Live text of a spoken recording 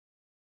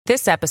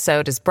This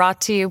episode is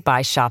brought to you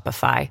by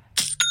Shopify.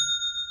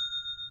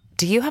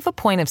 Do you have a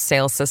point of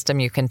sale system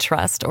you can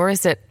trust, or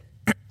is it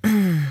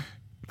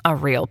a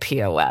real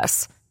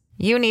POS?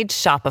 You need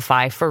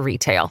Shopify for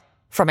retail.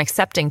 From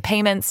accepting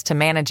payments to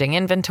managing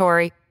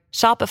inventory,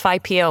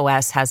 Shopify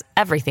POS has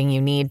everything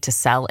you need to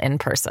sell in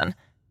person.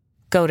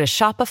 Go to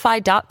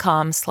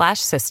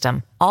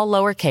shopify.com/system, all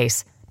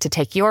lowercase, to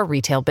take your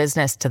retail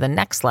business to the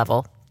next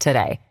level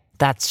today.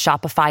 That's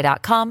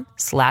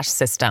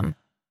shopify.com/system.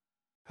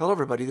 Hello,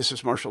 everybody. This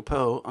is Marshall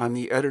Poe. I'm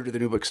the editor of the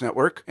New Books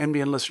Network.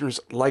 NBN listeners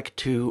like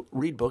to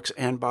read books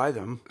and buy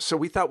them. So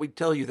we thought we'd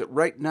tell you that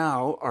right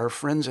now, our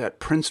friends at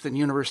Princeton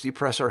University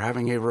Press are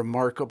having a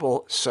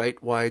remarkable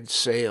site-wide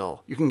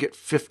sale. You can get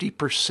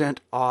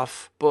 50%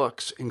 off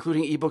books,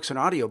 including ebooks and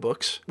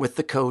audiobooks, with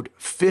the code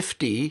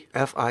 50,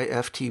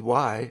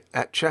 F-I-F-T-Y,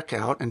 at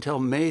checkout until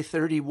May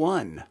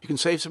 31. You can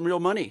save some real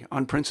money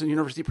on Princeton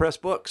University Press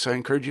books. I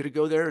encourage you to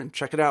go there and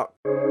check it out.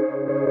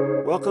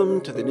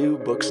 Welcome to the New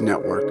Books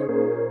Network.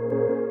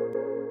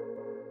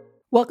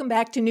 Welcome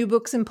back to New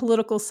Books in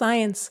Political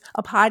Science,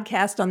 a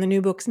podcast on the New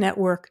Books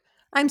Network.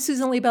 I'm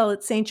Susan Liebell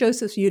at St.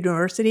 Joseph's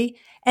University,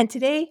 and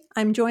today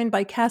I'm joined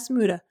by Cas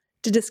Mudde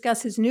to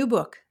discuss his new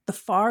book, The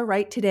Far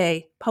Right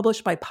Today,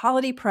 published by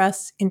Polity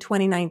Press in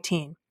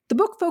 2019. The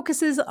book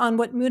focuses on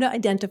what Mudde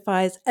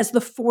identifies as the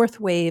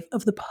fourth wave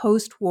of the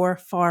post-war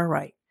far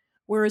right,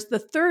 whereas the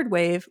third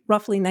wave,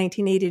 roughly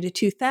 1980 to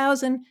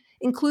 2000,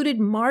 included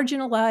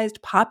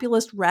marginalized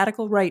populist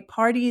radical right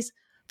parties.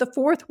 The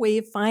fourth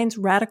wave finds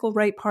radical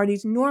right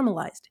parties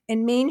normalized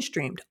and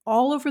mainstreamed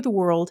all over the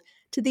world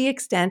to the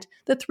extent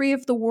that three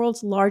of the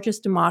world's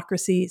largest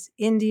democracies,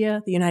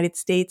 India, the United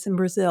States, and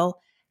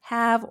Brazil,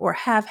 have or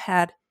have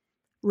had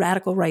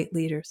radical right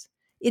leaders.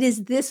 It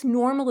is this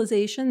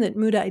normalization that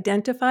Mudde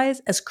identifies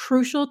as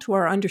crucial to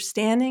our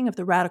understanding of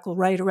the radical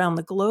right around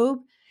the globe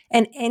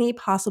and any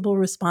possible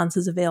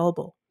responses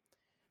available.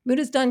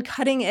 Mudde's done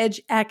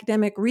cutting-edge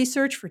academic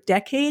research for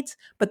decades,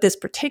 but this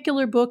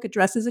particular book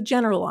addresses a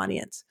general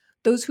audience,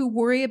 those who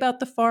worry about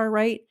the far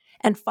right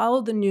and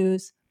follow the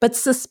news, but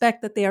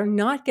suspect that they are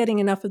not getting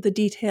enough of the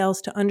details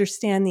to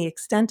understand the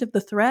extent of the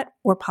threat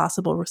or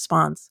possible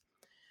response.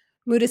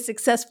 Mudde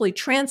successfully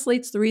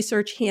translates the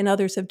research he and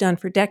others have done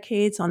for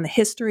decades on the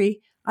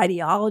history,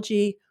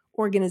 ideology,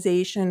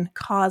 organization,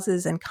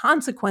 causes, and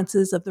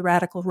consequences of the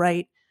radical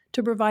right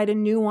to provide a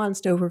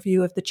nuanced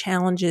overview of the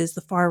challenges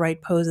the far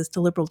right poses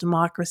to liberal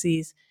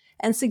democracies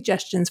and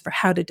suggestions for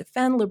how to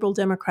defend liberal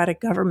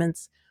democratic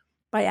governments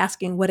by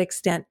asking what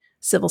extent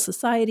civil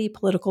society,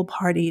 political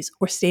parties,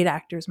 or state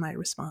actors might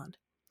respond.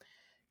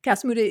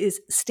 Cas Mudde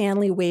is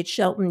Stanley Wade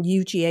Shelton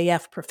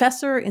UGAF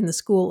professor in the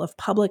School of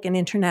Public and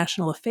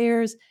International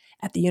Affairs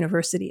at the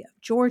University of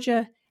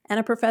Georgia and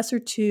a professor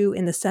too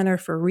in the Center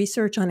for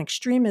Research on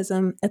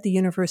Extremism at the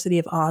University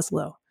of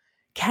Oslo.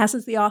 Cas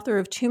is the author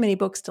of too many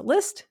books to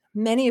list,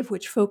 many of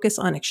which focus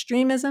on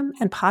extremism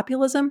and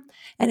populism,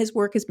 and his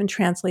work has been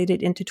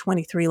translated into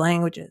 23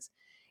 languages.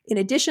 In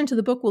addition to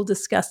the book we'll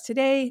discuss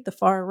today, The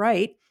Far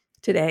Right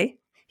Today,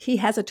 he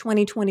has a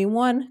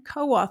 2021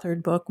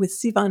 co-authored book with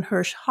Sivan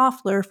Hirsch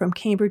Hoffler from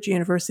Cambridge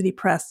University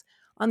Press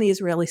on the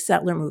Israeli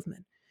settler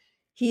movement.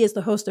 He is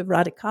the host of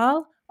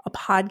Radical, a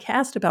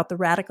podcast about the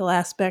radical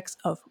aspects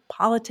of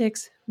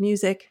politics,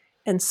 music,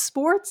 and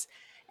sports.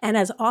 And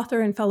as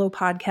author and fellow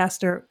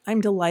podcaster,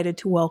 I'm delighted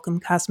to welcome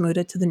Cas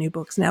Mudde to the New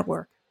Books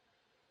Network.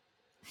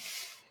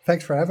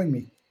 Thanks for having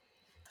me.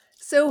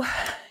 So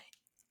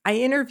I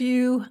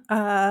interview,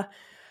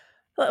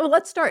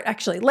 let's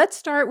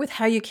start with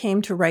how you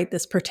came to write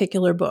this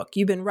particular book.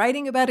 You've been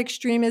writing about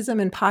extremism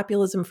and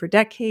populism for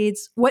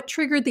decades. What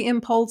triggered the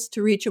impulse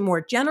to reach a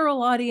more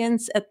general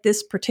audience at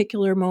this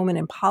particular moment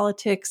in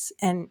politics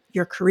and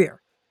your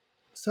career?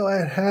 So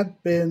I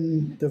had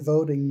been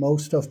devoting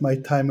most of my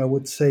time, I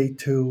would say,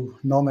 to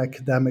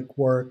non-academic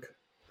work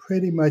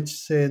pretty much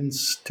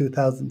since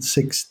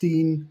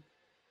 2016.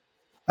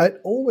 I'd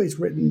always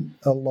written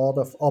a lot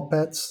of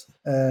op-eds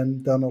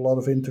and done a lot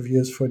of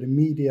interviews for the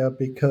media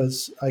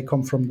because I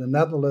come from the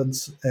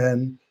Netherlands.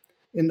 And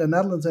in the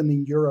Netherlands and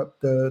in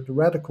Europe, the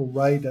radical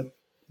right had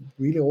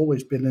really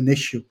always been an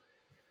issue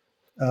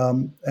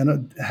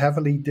and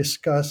heavily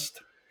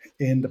discussed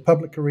in the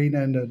public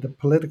arena and the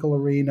political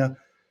arena.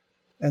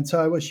 And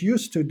so I was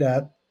used to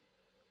that.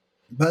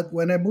 But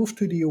when I moved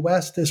to the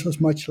US, this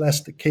was much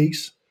less the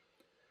case.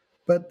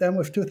 But then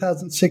with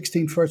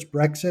 2016, first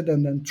Brexit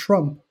and then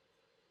Trump,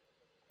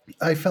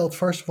 I felt,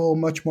 first of all,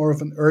 much more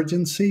of an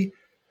urgency.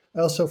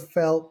 I also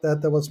felt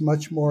that there was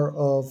much more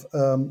of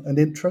an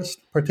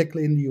interest,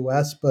 particularly in the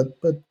US,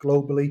 but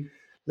globally.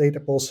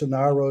 Later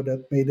Bolsonaro,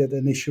 that made it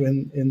an issue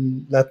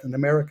in Latin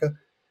America.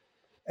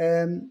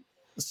 And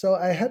so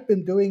I had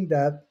been doing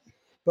that.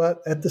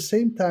 But at the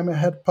same time, I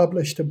had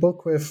published a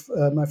book with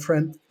my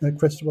friend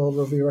Cristobal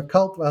Rivera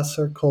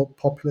Kaltwasser called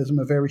Populism,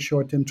 A Very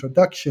Short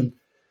Introduction,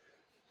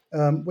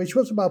 which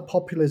was about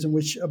populism,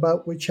 which I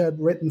had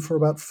written for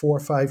about 4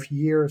 or 5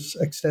 years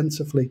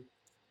extensively.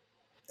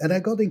 And I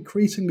got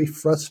increasingly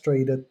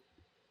frustrated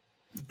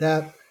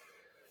that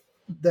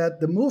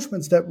the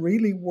movements that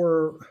really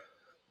were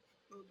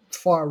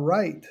far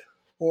right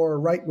or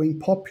right-wing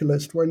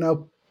populist were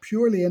now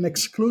purely and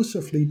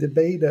exclusively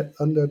debated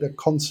under the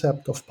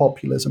concept of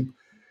populism.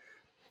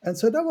 And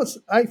so that was,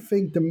 I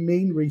think, the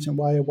main reason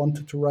why I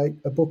wanted to write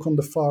a book on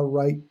the far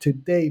right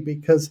today,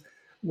 because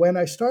when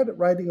I started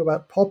writing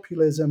about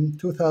populism,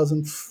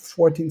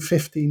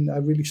 2014-15, I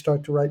really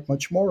started to write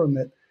much more on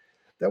it.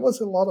 There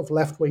was a lot of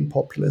left-wing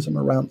populism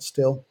around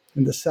still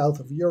in the south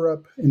of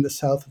Europe, in the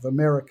south of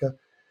America.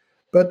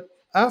 But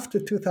after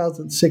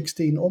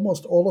 2016,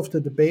 almost all of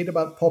the debate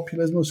about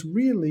populism was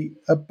really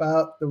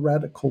about the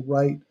radical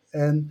right.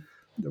 And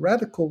the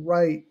radical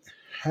right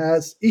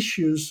has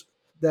issues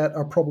that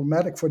are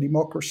problematic for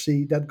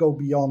democracy that go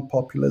beyond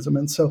populism.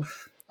 And so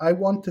I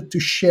wanted to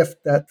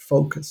shift that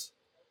focus.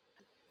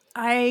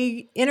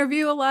 I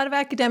interview a lot of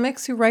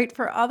academics who write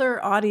for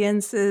other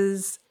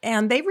audiences,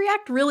 and they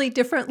react really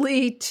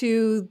differently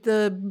to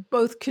the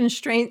both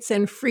constraints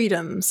and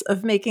freedoms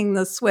of making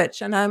the switch.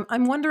 And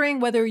I'm wondering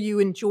whether you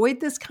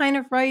enjoyed this kind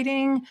of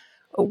writing,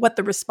 or what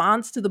the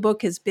response to the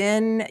book has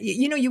been.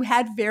 You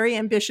had very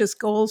ambitious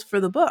goals for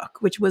the book,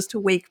 which was to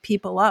wake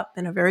people up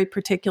in a very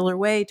particular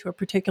way to a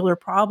particular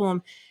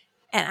problem.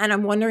 And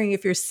I'm wondering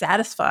if you're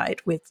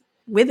satisfied with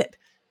it.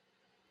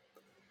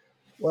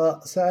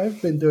 Well, so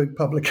I've been doing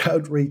public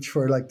outreach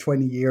for like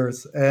 20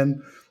 years,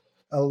 and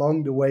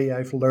along the way,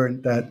 I've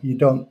learned that you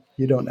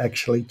don't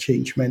actually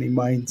change many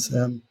minds.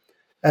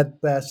 At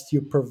best,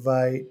 you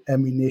provide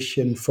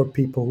ammunition for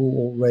people who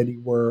already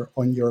were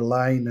on your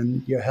line,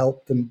 and you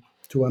help them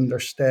to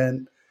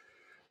understand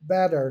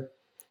better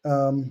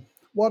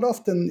what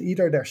often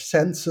either their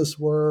senses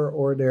were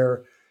or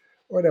their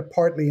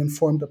partly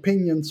informed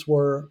opinions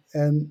were,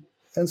 and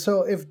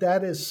so if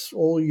that is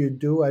all you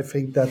do, I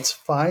think that's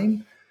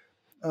fine.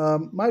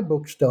 My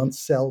books don't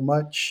sell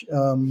much.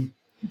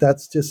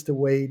 That's just the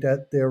way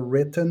that they're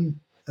written.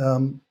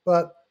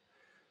 But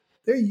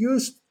they're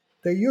used.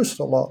 They're used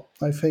a lot,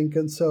 I think,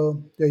 and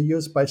so they're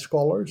used by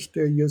scholars.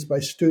 They're used by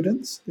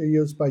students. They're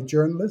used by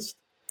journalists,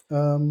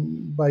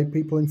 by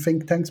people in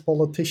think tanks,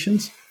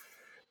 politicians,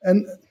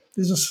 and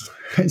this is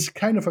it's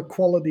kind of a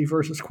quality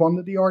versus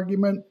quantity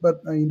argument.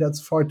 But I mean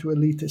that's far too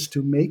elitist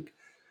to make.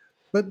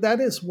 But that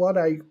is what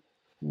I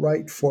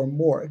write for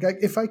more. Like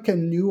if I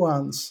can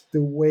nuance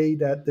the way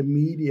that the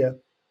media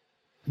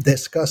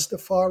discuss the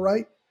far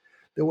right,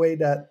 the way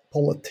that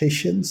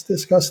politicians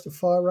discuss the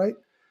far right,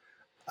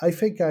 I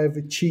think I've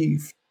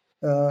achieved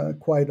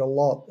quite a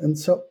lot. And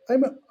so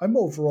I'm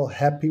overall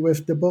happy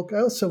with the book.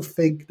 I also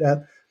think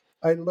that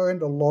I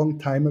learned a long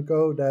time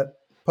ago that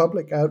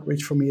public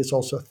outreach for me is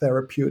also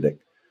therapeutic.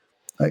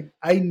 Like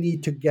I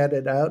need to get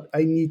it out.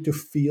 I need to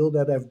feel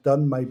that I've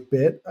done my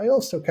bit. I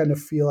also kind of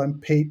feel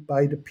I'm paid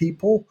by the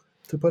people,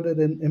 to put it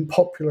in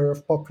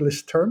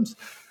populist terms.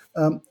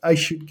 I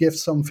should give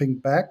something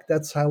back.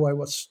 That's how I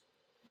was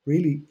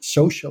really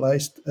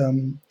socialized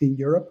in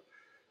Europe.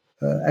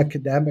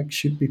 Academics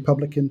should be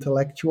public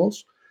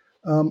intellectuals.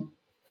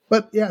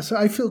 But yeah, so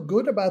I feel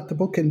good about the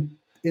book in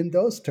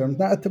those terms.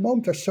 Now, at the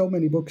moment, there's so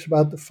many books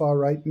about the far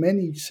right.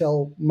 Many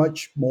sell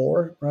much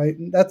more, right?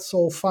 And that's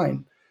all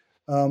fine.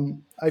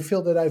 I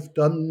feel that I've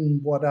done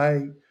what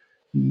I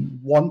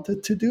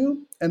wanted to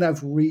do, and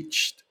I've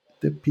reached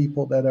the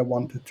people that I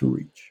wanted to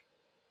reach.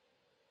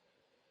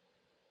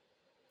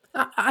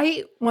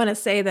 I want to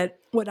say that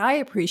what I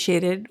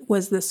appreciated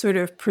was the sort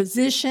of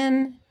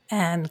precision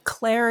and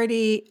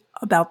clarity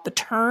about the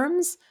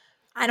terms.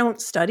 I don't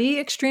study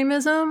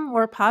extremism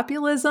or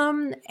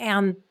populism,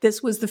 and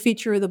this was the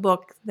feature of the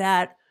book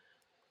that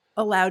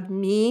allowed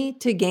me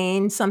to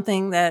gain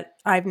something that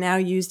I've now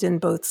used in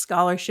both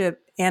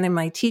scholarship and in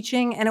my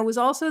teaching. And it was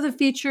also the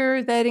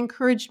feature that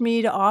encouraged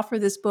me to offer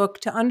this book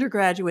to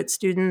undergraduate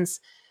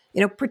students.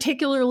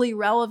 Particularly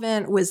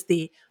relevant was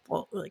the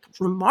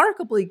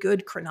remarkably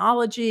good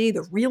chronology,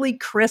 the really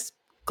crisp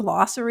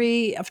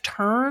glossary of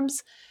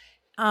terms.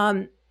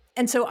 And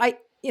so I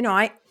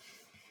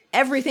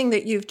everything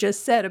that you've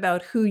just said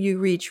about who you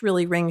reach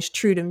really rings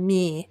true to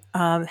me,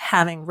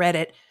 having read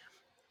it.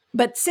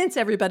 But since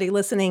everybody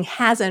listening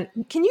hasn't,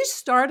 can you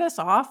start us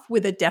off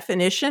with a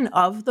definition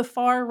of the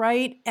far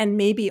right and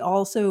maybe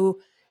also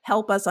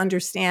help us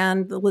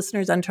understand, the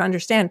listeners to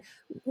understand,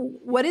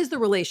 what is the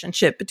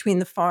relationship between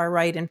the far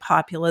right and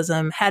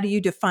populism? How do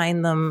you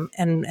define them,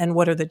 and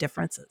what are the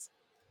differences?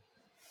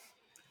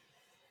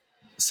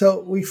 So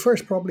we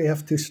first probably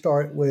have to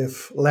start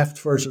with left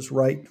versus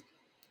right.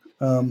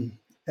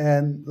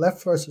 And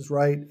left versus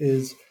right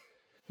is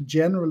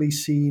generally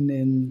seen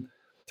in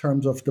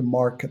terms of the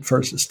market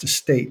versus the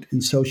state in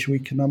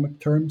socioeconomic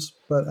terms.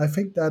 But I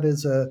think that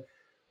is a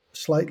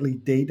slightly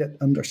dated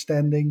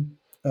understanding.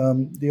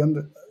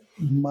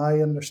 My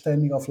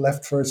understanding of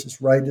left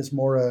versus right is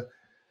more a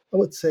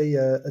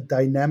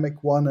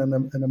dynamic one and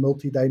a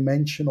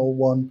multidimensional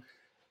one.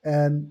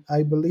 And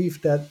I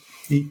believe that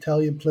the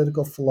Italian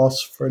political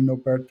philosopher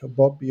Norberto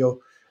Bobbio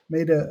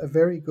made a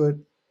very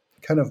good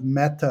kind of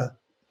meta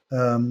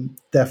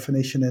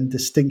definition and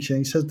distinction.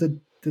 He says that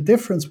the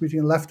difference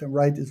between left and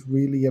right is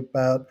really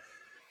about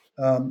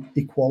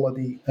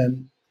equality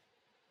and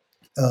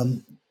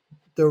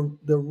the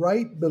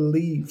right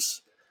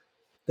believes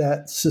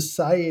that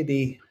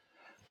society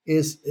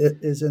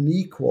is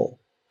unequal,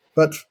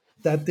 but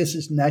that this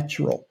is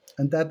natural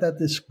and that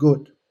is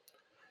good,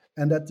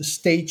 and that the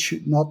state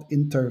should not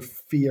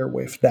interfere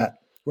with that.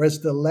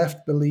 Whereas the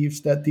left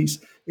believes that these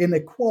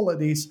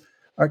inequalities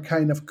are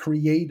kind of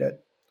created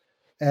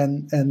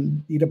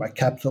and either by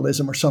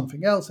capitalism or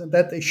something else, and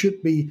that they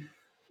should be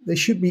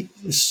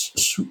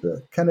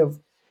kind of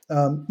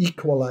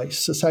equalized.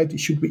 Society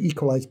should be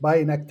equalized by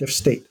an active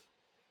state.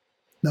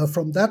 Now,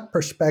 from that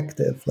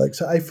perspective,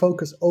 so I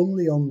focus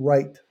only on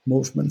right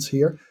movements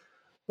here,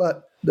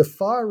 but the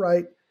far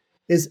right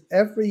is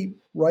every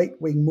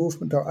right-wing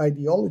movement or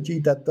ideology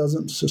that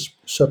doesn't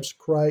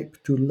subscribe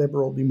to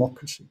liberal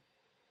democracy.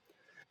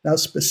 Now,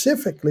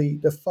 specifically,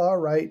 the far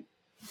right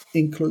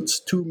includes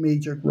two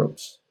major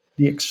groups,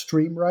 the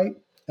extreme right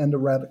and the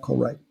radical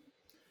right.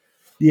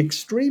 The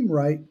extreme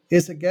right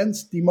is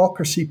against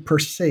democracy per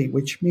se,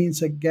 which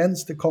means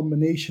against the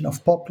combination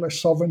of popular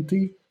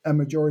sovereignty and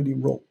majority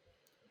rule.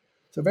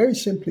 So very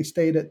simply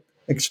stated,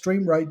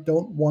 extreme right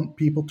don't want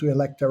people to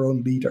elect their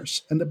own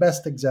leaders. And the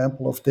best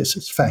example of this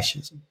is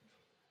fascism.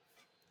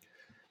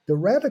 The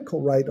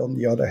radical right, on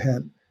the other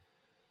hand,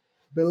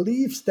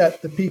 believes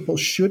that the people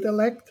should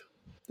elect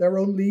their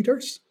own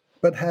leaders,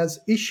 but has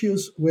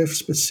issues with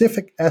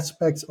specific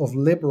aspects of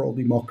liberal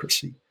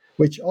democracy,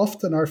 which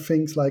often are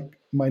things like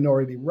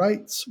minority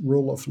rights,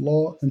 rule of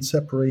law, and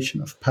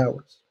separation of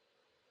powers.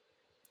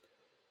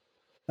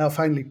 Now,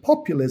 finally,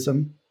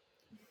 populism.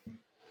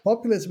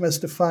 Populism, as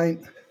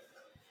defined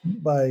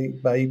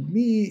by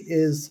me,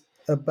 is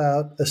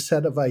about a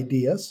set of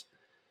ideas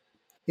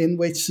in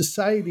which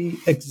society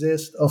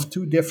exists of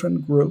two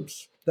different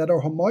groups that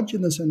are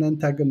homogeneous and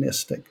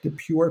antagonistic, the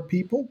pure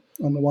people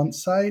on the one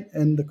side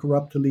and the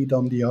corrupt elite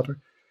on the other,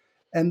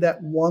 and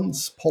that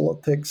wants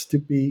politics to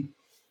be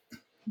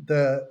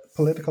the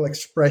political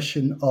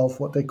expression of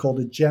what they call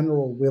the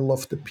general will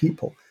of the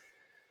people.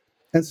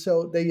 And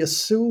so they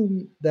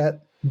assume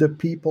that the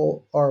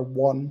people are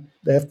one,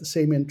 they have the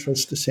same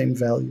interests, the same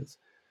values.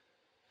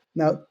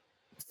 Now,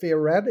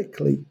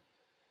 theoretically,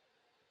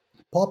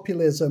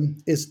 populism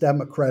is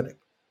democratic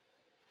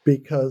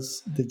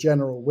because the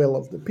general will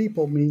of the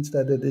people means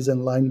that it is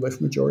in line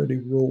with majority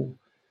rule.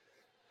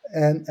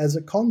 And as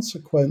a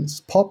consequence,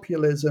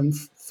 populism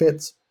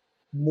fits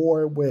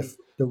more with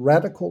the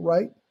radical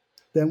right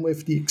than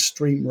with the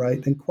extreme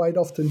right. And quite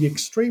often the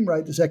extreme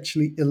right is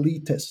actually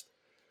elitist,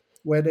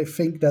 where they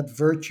think that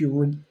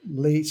virtue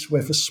lays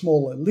with a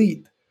small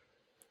elite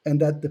and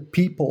that the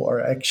people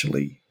are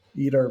actually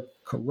either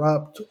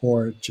corrupt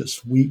or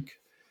just weak.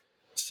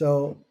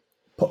 So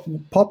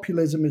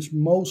populism is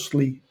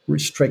mostly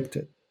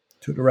restricted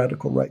to the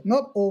radical right.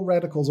 Not all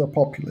radicals are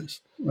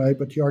populist, right?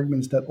 But the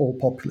argument is that all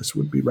populists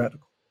would be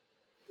radical.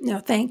 No,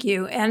 thank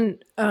you.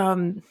 And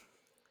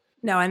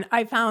and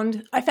I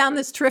found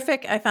this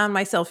terrific. I found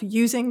myself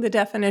using the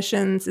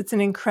definitions. It's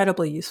an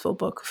incredibly useful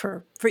book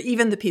for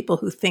even the people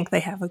who think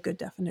they have a good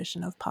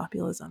definition of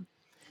populism.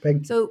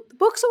 Thank you. So the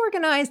book's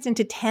organized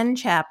into 10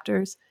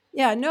 chapters.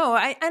 Yeah, no,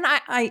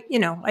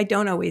 I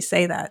don't always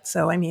say that,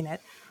 so I mean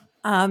it.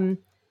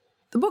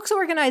 The book's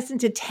organized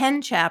into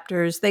 10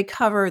 chapters. They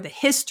cover the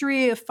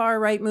history of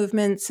far-right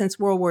movements since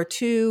World War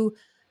II,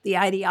 the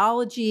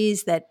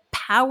ideologies that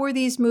power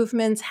these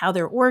movements, how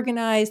they're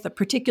organized, the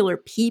particular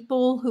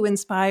people who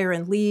inspire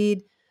and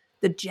lead,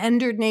 the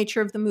gendered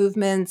nature of the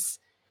movements,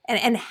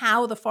 and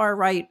how the far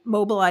right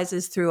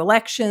mobilizes through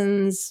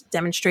elections,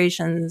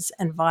 demonstrations,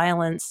 and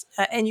violence.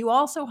 And you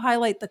also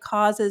highlight the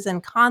causes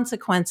and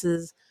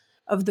consequences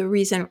of the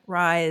recent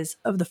rise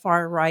of the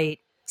far right,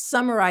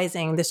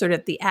 summarizing the sort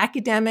of the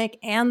academic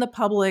and the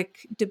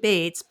public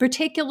debates,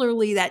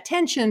 particularly that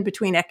tension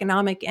between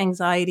economic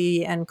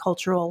anxiety and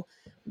cultural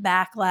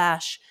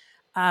backlash.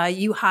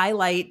 You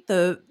highlight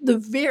the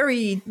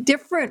very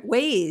different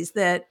ways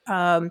that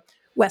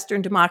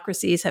Western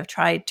democracies have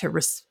tried to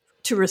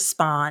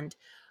respond.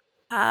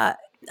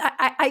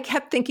 I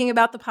kept thinking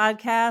about the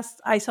podcast.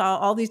 I saw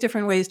all these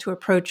different ways to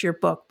approach your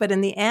book, but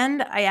in the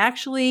end, I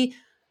actually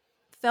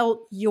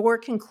felt your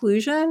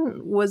conclusion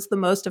was the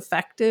most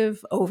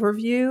effective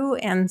overview,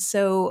 and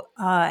so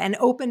and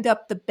opened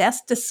up the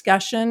best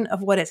discussion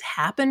of what has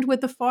happened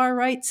with the far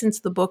right since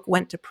the book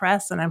went to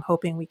press. And I'm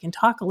hoping we can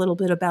talk a little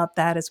bit about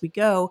that as we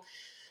go.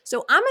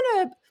 So I'm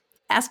going to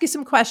ask you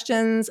some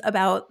questions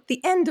about the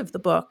end of the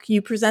book.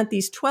 You present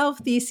these 12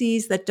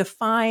 theses that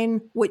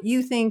define what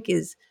you think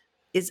is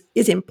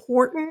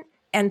important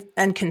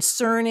and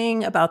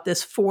concerning about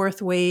this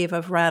fourth wave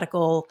of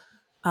radical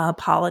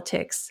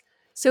politics.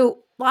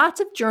 So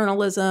lots of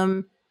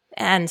journalism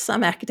and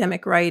some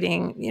academic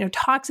writing,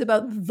 talks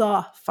about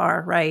the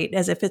far right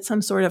as if it's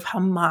some sort of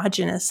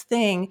homogenous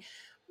thing.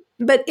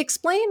 But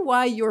explain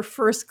why your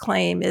first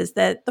claim is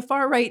that the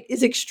far right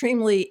is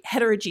extremely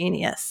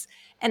heterogeneous.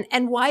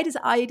 And why does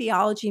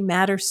ideology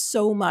matter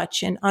so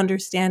much in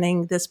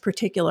understanding this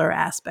particular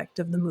aspect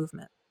of the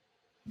movement?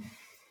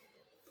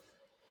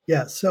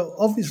 Yeah, so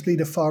obviously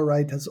the far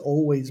right has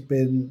always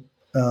been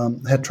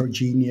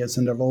heterogeneous,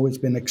 and there have always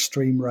been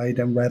extreme right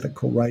and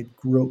radical right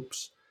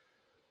groups.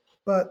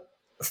 But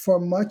for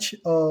much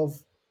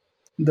of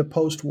the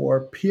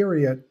post-war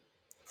period,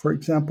 for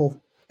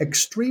example,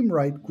 extreme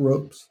right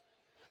groups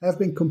have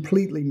been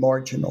completely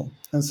marginal.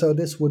 And so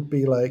this would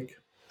be like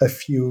a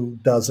few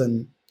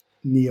dozen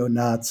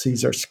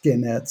neo-Nazis or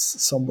skinheads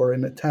somewhere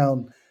in a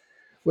town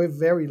with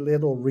very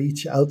little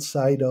reach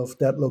outside of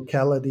that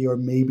locality or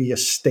maybe a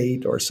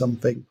state or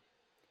something.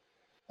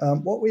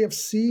 What we have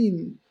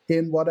seen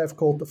in what I've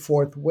called the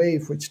fourth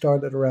wave, which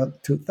started around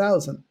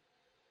 2000,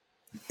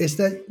 is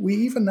that we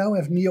even now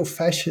have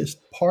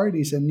neo-fascist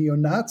parties and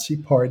neo-Nazi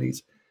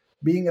parties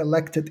being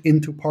elected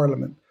into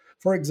parliament.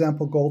 For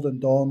example, Golden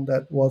Dawn,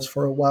 that was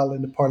for a while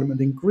in the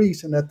parliament in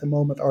Greece, and at the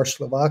moment our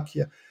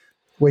Slovakia,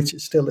 which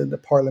is still in the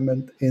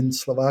parliament in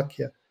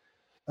Slovakia.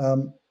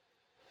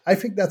 I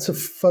think that's a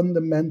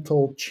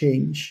fundamental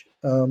change.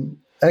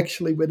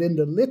 Actually, within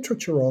the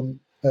literature on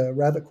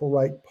radical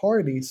right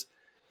parties,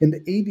 in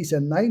the 80s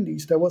and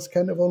 90s, there was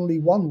kind of only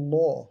one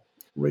law,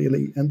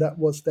 really, and that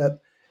was that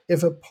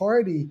if a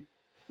party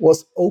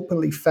was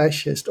openly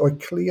fascist or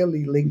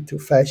clearly linked to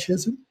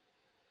fascism,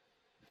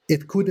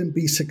 it couldn't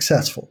be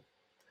successful.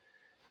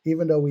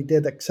 Even though we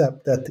did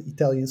accept that the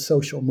Italian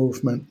social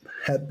movement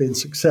had been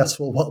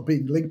successful while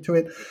being linked to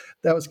it,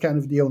 that was kind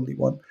of the only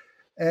one.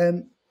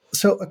 And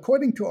so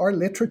according to our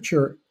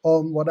literature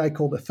on what I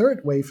call the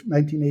third wave,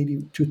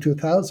 1980 to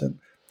 2000,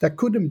 there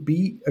couldn't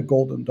be a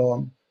Golden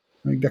Dawn.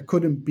 There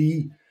couldn't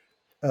be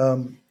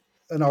an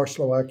our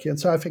Slovakia. And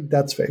so I think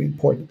that's very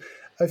important.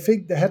 I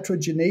think the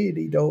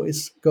heterogeneity, though,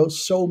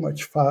 goes so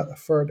much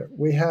further.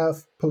 We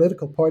have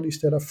political parties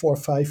that are 4 or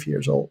 5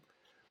 years old.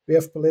 We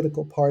have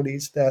political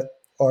parties that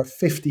are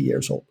 50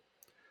 years old.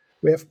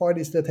 We have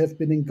parties that have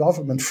been in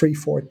government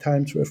 3-4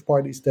 times. We have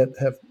parties that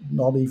have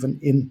not even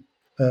in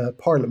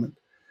parliament.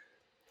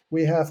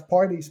 We have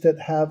parties that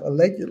have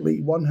allegedly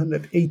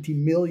 180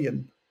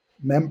 million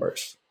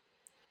members,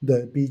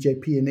 the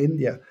BJP in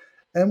India.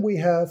 And we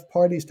have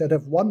parties that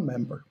have one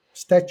member,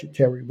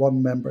 statutory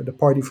one member, the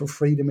Party for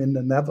Freedom in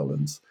the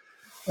Netherlands.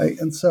 Right?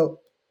 And so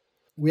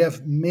we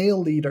have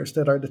male leaders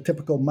that are the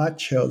typical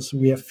machos.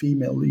 We have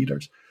female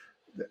leaders.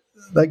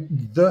 Like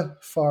the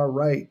far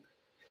right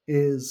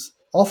is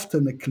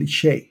often a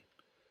cliche.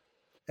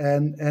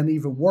 And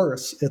even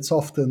worse, it's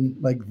often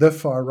like the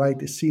far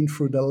right is seen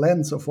through the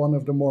lens of one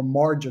of the more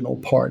marginal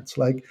parts.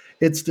 Like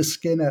it's the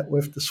skinhead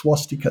with the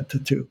swastika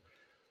tattoo.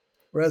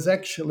 Whereas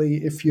actually,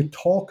 if you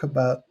talk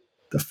about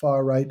the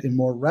far right in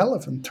more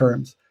relevant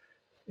terms,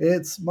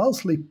 it's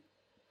mostly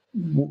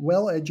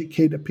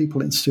well-educated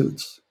people in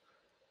suits.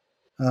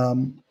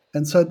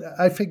 And so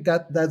I think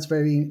that's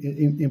very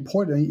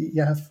important.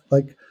 You have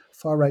like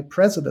far-right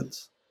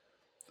presidents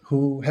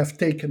who have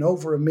taken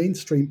over a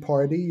mainstream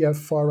party. You have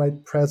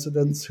far-right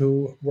presidents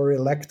who were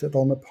elected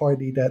on a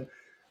party that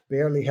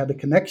barely had a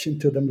connection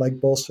to them, like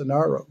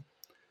Bolsonaro.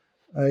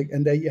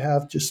 And then you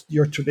have just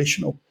your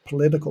traditional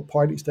political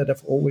parties that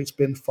have always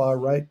been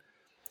far-right.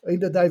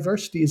 The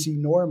diversity is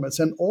enormous,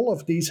 and all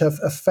of these have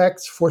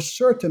effects for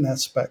certain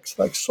aspects.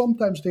 Like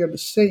sometimes they're the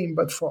same,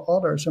 but for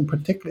others, and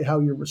particularly how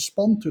you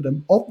respond to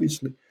them,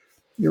 obviously,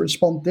 you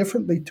respond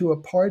differently to a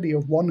party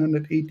of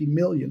 180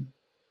 million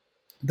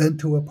than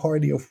to a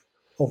party of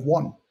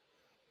one.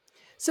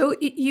 So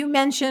you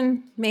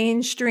mentioned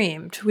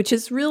mainstreamed, which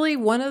is really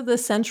one of the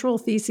central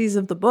theses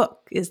of the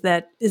book, is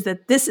that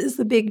this is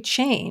the big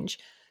change.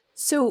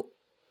 So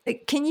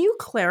can you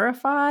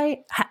clarify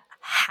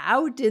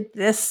how did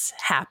this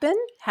happen?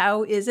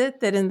 How is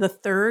it that in the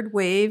third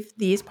wave,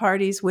 these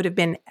parties would have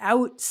been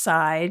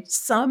outside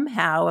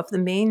somehow of the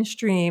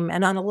mainstream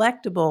and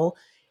unelectable,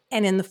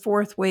 and in the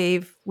fourth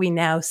wave, we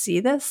now see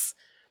this?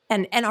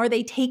 And are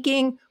they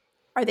taking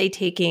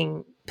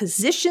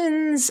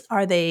positions?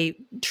 Are they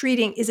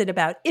treating? Is it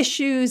about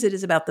issues? It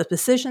is about the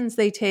positions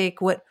they take.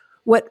 Why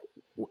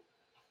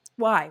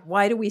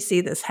do we see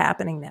this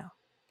happening now?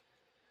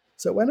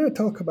 So when I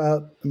talk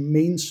about the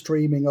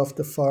mainstreaming of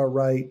the far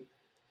right,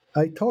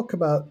 I talk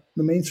about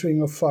the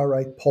mainstreaming of far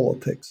right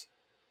politics,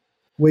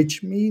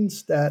 which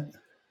means that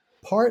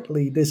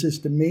partly this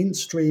is the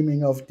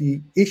mainstreaming of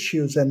the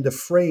issues and the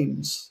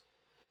frames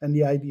and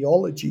the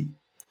ideology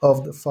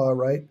of the far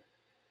right.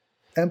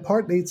 And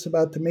partly it's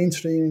about the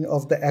mainstreaming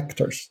of the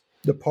actors,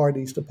 the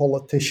parties, the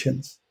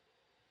politicians.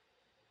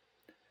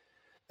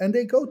 And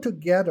they go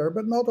together,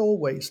 but not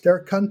always. There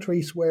are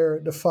countries where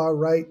the far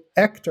right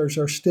actors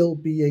are still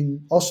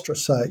being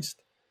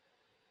ostracized.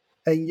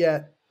 And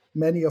yet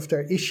many of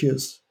their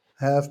issues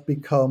have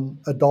become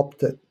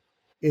adopted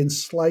in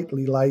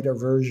slightly lighter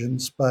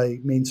versions by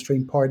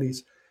mainstream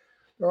parties.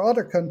 There are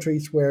other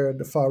countries where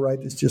the far right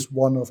is just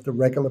one of the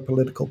regular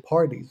political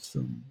parties.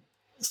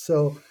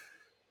 So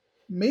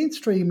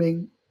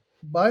mainstreaming,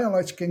 by and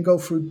large, can go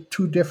through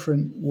two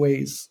different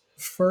ways.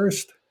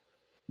 First,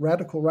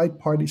 radical right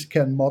parties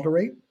can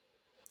moderate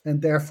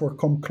and therefore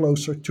come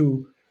closer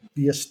to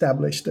the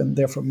established and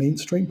therefore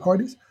mainstream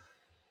parties.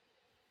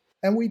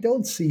 And we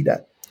don't see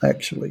that,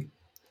 actually.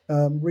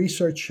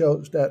 Research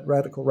shows that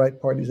radical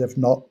right parties have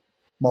not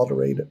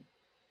moderated.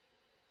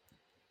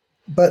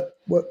 But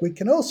what we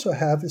can also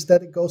have is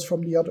that it goes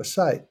from the other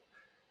side,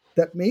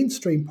 that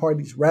mainstream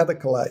parties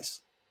radicalize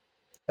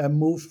and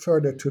move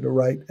further to the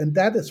right. And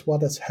that is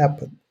what has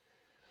happened.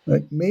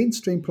 Like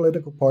mainstream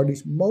political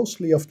parties,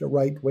 mostly of the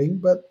right wing,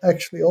 but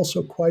actually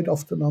also quite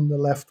often on the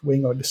left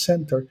wing or the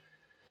center,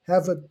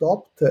 have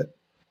adopted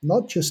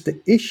not just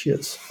the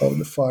issues of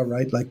the far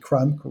right, like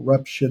crime,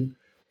 corruption,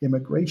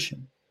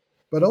 immigration,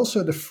 but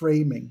also the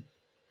framing.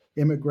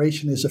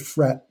 Immigration is a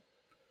threat.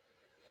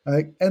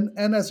 Right? And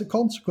as a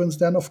consequence,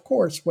 then, of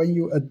course, when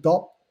you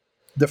adopt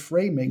the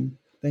framing,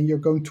 then you're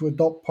going to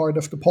adopt part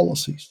of the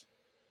policies.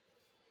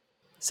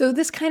 So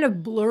this kind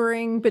of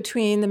blurring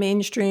between the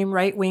mainstream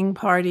right-wing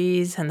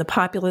parties and the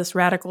populist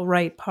radical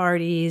right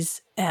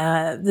parties,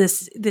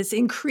 this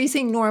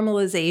increasing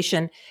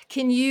normalization.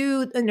 Can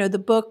you know, the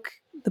book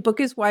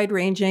is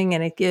wide-ranging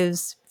and it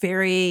gives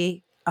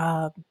very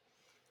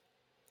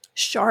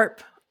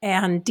sharp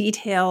and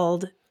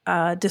detailed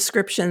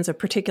descriptions of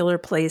particular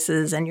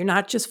places, and you're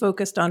not just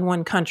focused on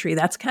one country.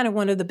 That's kind of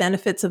one of the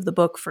benefits of the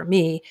book for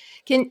me.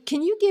 Can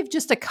you give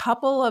just a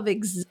couple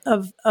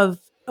of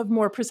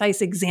more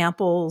precise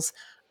examples?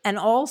 And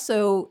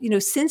also, you know,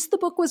 since the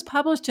book was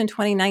published in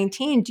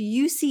 2019, do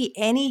you see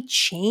any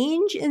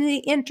change in the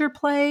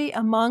interplay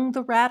among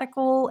the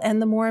radical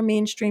and the more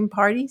mainstream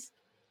parties?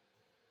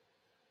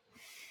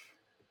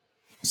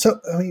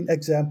 So, I mean,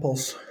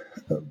 examples.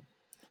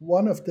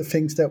 One of the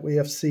things that we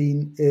have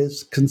seen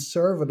is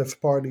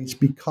conservative parties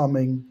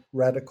becoming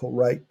radical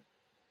right.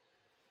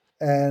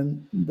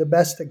 And the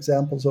best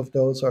examples of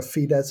those are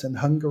Fidesz in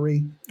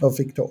Hungary, of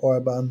Viktor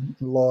Orban,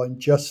 Law and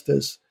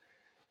Justice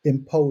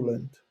in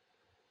Poland.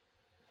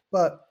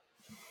 But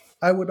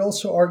I would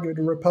also argue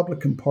the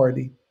Republican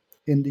Party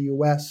in the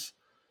US,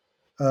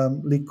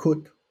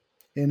 Likud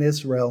in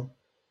Israel,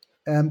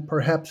 and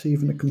perhaps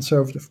even the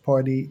Conservative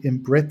Party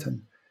in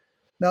Britain.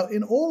 Now,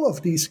 in all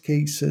of these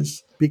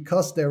cases,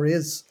 because there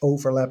is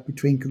overlap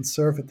between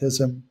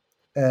conservatism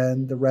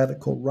and the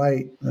radical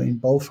right, I mean,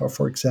 both are,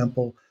 for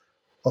example,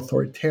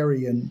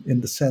 authoritarian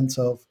in the sense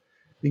of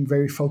being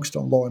very focused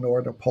on law and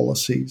order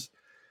policies.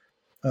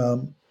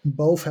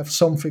 Both have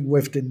something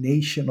with the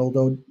nation,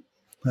 although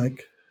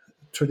like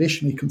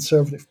traditionally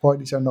conservative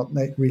parties are not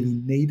really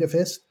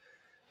nativist,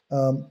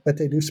 but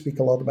they do speak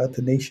a lot about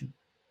the nation.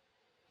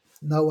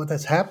 Now, what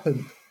has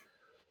happened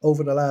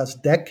over the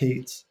last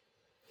decades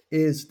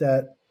is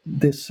that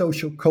this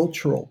social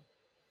cultural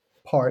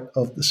part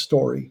of the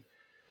story,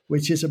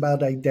 which is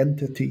about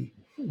identity,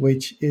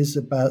 which is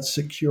about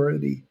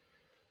security,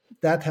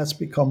 that has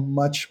become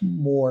much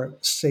more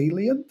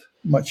salient,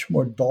 much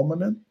more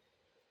dominant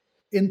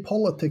in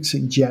politics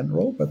in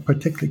general, but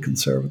particularly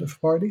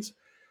conservative parties.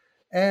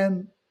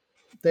 And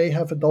they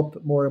have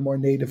adopted more and more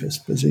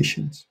nativist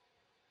positions.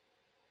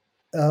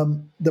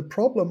 The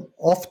problem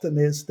often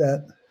is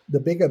that the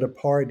bigger the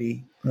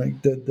party,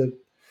 right, the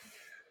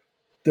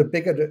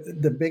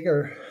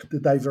bigger the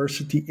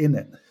diversity in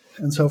it.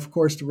 And so, of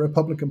course, the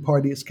Republican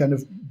Party is kind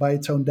of, by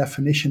its own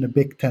definition, a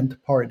big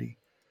tent party.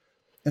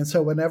 And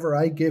so whenever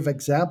I give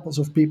examples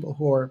of people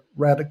who are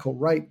radical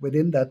right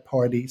within that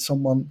party,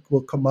 someone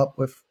will come up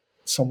with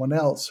someone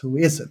else who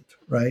isn't,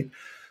 right?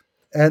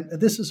 And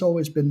this has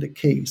always been the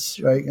case,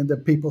 right? And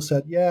then people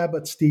said, yeah,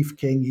 but Steve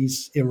King,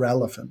 he's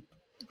irrelevant,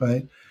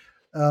 right?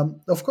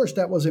 Of course,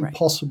 that was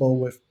impossible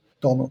with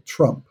Donald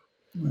Trump,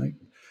 right?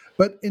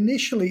 But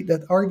initially,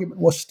 that argument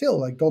was still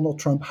like Donald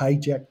Trump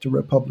hijacked the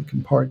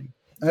Republican Party.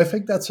 And I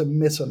think that's a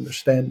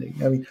misunderstanding.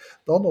 I mean,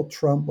 Donald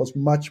Trump was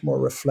much more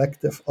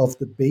reflective of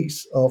the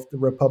base of the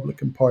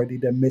Republican Party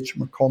than Mitch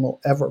McConnell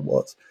ever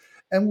was.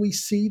 And we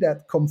see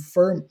that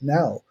confirmed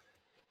now.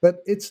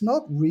 But it's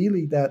not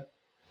really that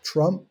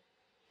Trump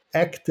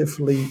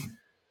actively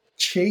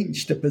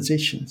changed the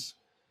positions,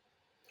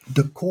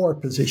 the core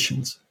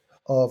positions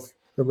of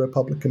the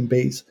Republican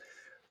base.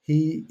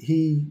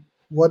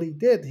 What he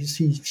did is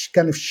he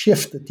kind of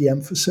shifted the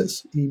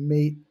emphasis. He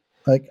made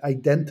like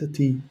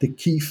identity the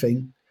key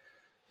thing.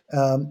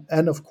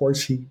 And of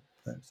course, he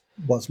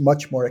was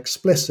much more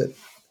explicit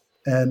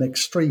and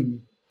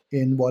extreme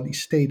in what he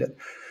stated.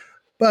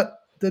 But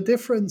the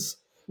difference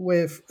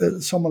with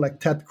someone like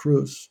Ted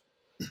Cruz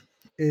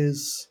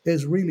is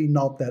really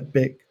not that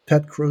big.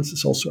 Ted Cruz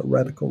is also a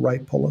radical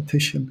right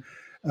politician.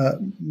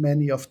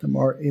 Many of them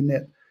are in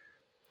it.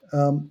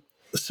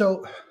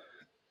 So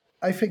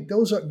I think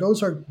those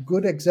are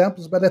good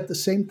examples, but at the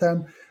same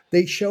time,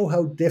 they show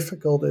how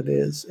difficult it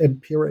is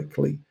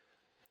empirically,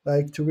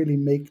 like to really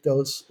make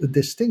those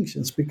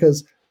distinctions.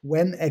 Because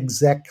when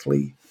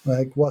exactly,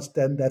 like, was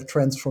then that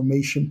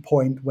transformation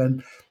point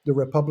when the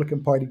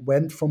Republican Party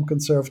went from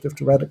conservative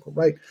to radical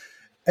right?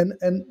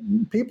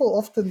 And people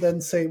often then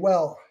say,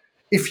 well,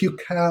 if you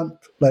can't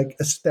like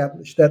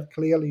establish that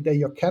clearly, then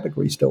your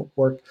categories don't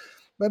work.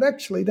 But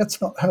actually,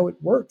 that's not how it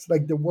works.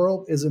 Like, the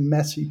world is a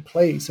messy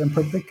place, and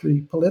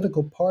particularly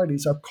political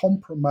parties are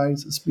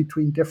compromises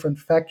between different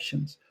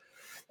factions.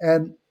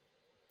 And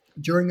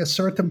during a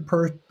certain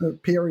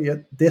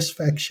period, this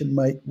faction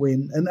might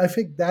win. And I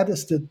think that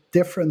is the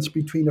difference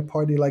between a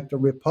party like the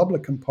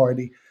Republican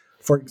Party,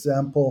 for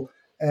example,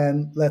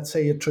 and let's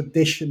say a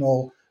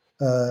traditional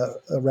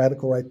a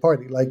radical right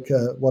party, like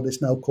what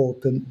is now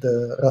called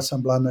the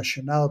Rassemblement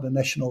National, the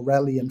National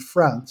Rally in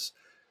France.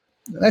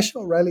 The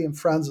National Rally in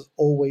France has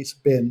always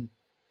been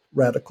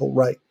radical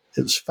right.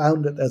 It's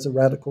founded as a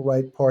radical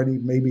right party,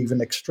 maybe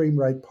even extreme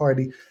right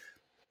party,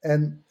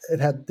 and it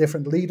had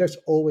different leaders,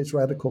 always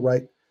radical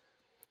right.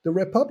 The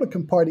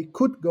Republican Party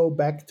could go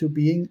back to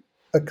being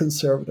a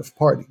conservative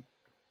party.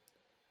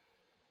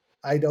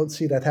 I don't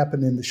see that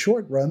happen in the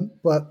short run,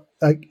 but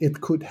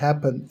it could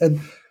happen.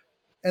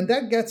 And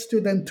that gets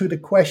to the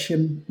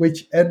question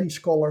which any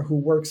scholar who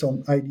works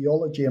on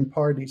ideology and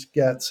parties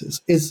gets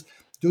is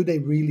do they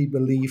really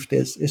believe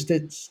this? Is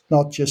this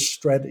not just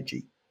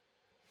strategy?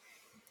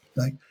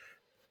 Like,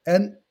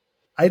 and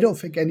I don't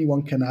think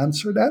anyone can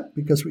answer that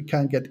because we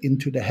can't get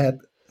into the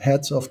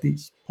heads of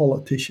these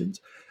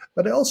politicians.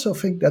 But I also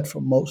think that for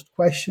most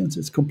questions,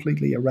 it's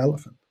completely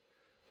irrelevant.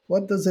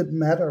 What does it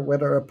matter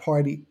whether a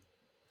party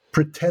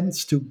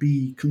pretends to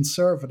be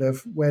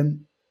conservative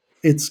when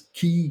its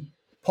key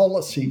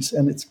policies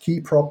and its key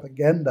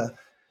propaganda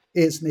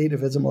is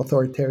nativism,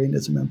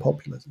 authoritarianism, and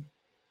populism?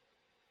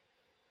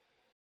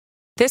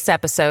 This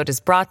episode is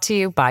brought to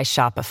you by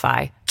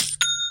Shopify.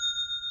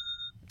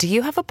 Do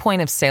you have a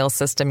point of sale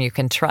system you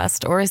can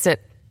trust, or is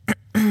it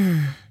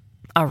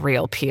a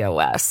real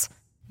POS?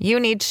 You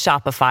need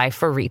Shopify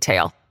for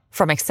retail.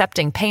 From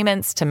accepting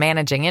payments to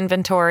managing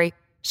inventory,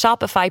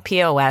 Shopify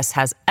POS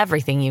has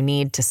everything you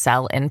need to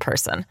sell in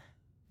person.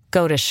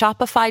 Go to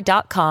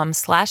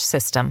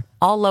shopify.com/system,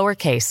 all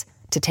lowercase,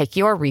 to take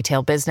your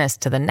retail business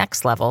to the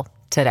next level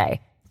today.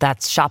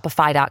 That's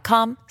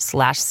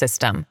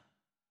shopify.com/system.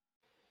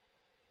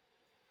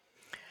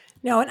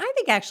 No, and I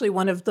think actually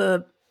one of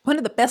the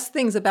best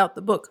things about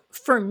the book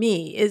for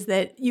me is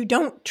that you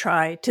don't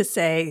try to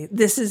say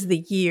this is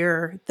the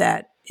year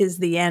that is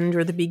the end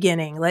or the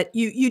beginning.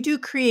 You do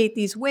create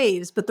these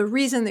waves, but the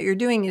reason that you're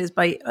doing it is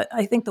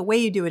I think the way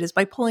you do it is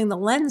by pulling the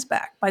lens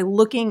back, by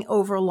looking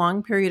over a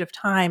long period of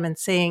time and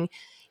saying,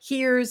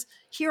 here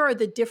are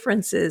the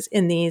differences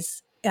in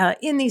these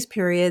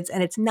periods.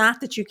 And it's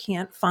not that you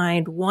can't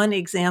find one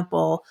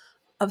example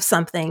of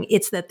something.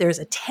 It's that there's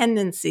a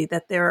tendency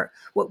that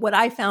what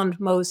I found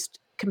most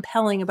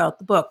compelling about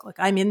the book, like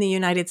I'm in the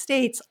United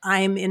States,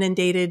 I'm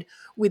inundated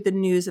with the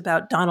news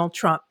about Donald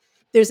Trump.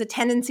 There's a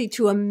tendency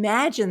to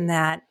imagine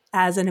that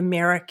as an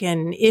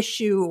American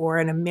issue or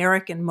an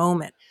American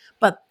moment.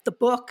 But the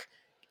book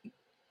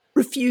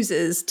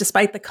refuses,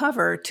 despite the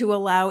cover, to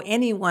allow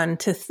anyone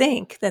to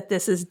think that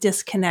this is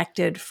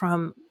disconnected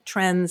from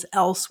trends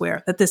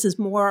elsewhere, that this is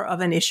more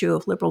of an issue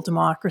of liberal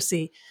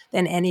democracy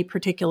than any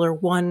particular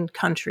one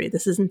country.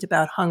 This isn't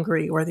about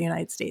Hungary or the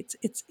United States.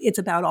 It's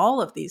about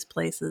all of these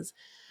places.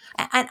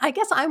 And I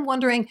guess I'm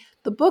wondering,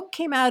 the book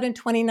came out in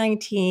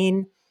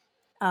 2019.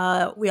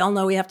 We all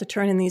know we have to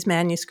turn in these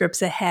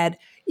manuscripts ahead.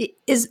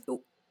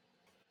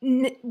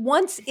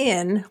 Once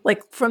in,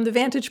 like from the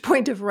vantage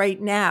point of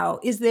right now,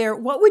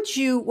 what would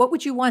you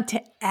want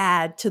to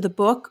add to the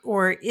book,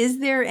 or is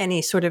there any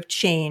sort of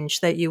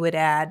change that you would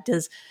add?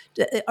 Is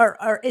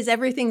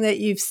everything that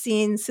you've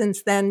seen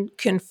since then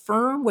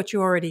confirm what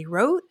you already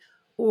wrote,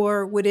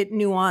 or would it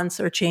nuance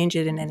or change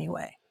it in any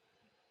way?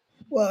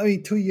 Well, I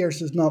mean, 2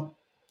 years is not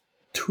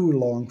too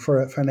long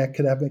for an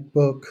academic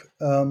book.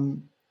 I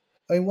mean,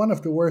 one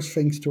of the worst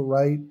things to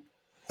write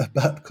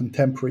about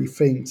contemporary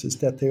things is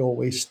that they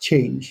always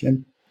change.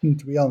 And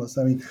to be honest,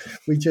 I mean,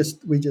 we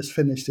just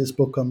finished this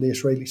book on the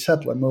Israeli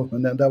settler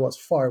movement, and that was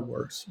far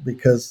worse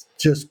because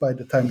just by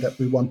the time that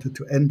we wanted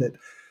to end it,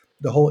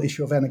 the whole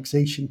issue of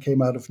annexation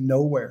came out of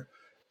nowhere.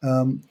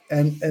 And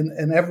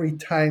every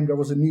time there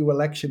was a new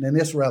election in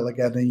Israel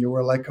again, and you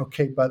were like,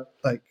 okay, but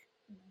like,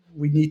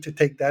 we need to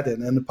take that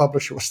in. And the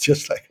publisher was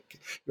just like, okay,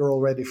 you're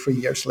already 3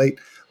 years late.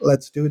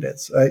 Let's do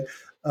this. Right?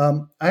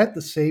 I had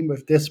the same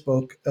with this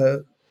book.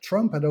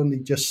 Trump had only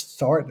just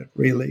started,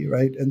 really,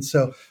 right? And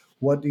so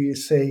what do you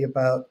say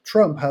about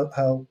Trump?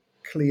 How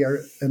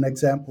clear an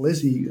example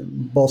is he?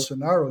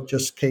 Bolsonaro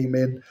just came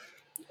in.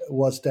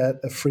 Was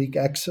that a freak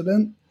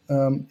accident?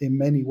 In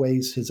many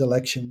ways, his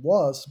election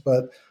was,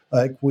 but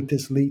would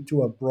this lead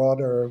to a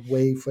broader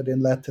wave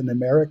within Latin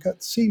America?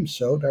 It seems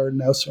so. There are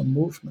now some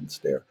movements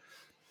there.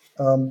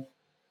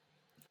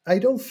 I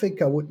don't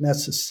think I would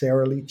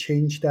necessarily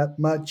change that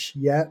much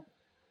yet.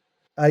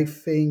 I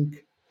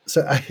think,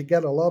 so I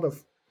get a lot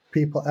of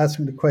people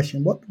asking the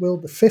question, what will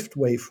the fifth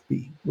wave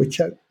be?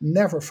 Which I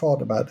never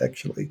thought about,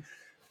 actually.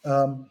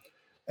 And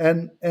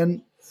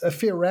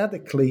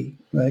theoretically,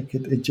 like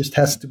it just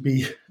has to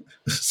be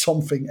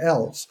something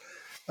else.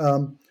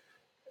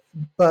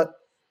 But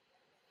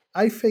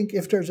I think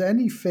if there's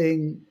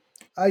anything,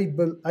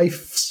 I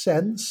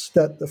sense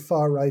that the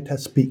far right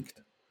has peaked.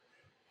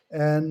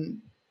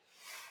 And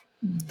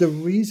the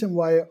reason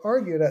why I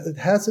argue that it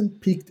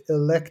hasn't peaked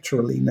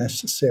electorally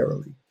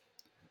necessarily.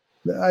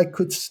 I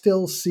could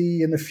still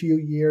see in a few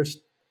years,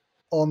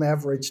 on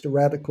average, the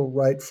radical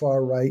right,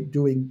 far right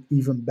doing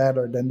even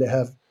better than they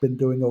have been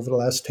doing over the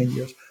last 10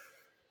 years.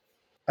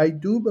 I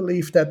do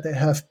believe that they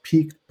have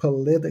peaked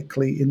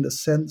politically in the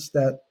sense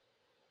that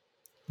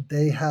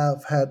they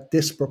have had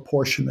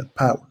disproportionate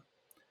power.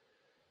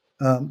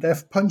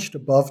 They've punched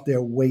above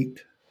their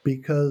weight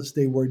because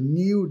they were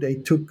new. They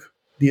took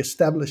the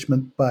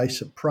establishment by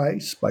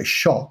surprise, by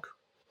shock,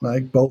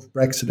 like both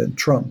Brexit and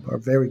Trump are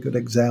very good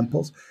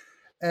examples.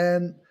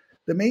 And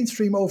the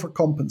mainstream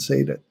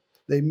overcompensated.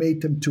 They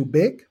made them too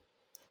big.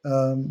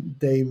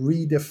 They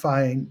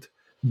redefined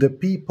the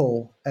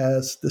people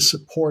as the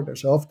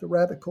supporters of the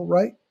radical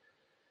right.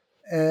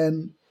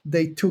 And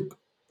they took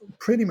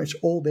pretty much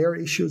all their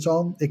issues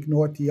on,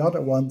 ignored the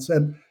other ones.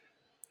 And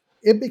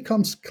it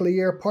becomes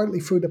clear, partly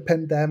through the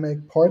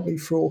pandemic, partly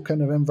through all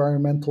kind of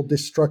environmental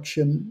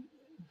destruction,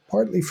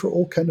 partly through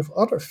all kind of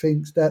other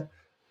things, that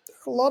there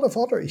are a lot of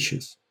other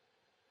issues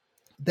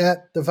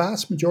that the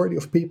vast majority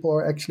of people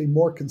are actually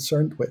more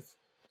concerned with,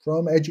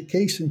 from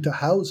education to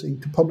housing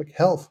to public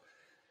health.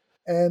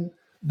 And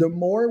the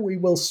more we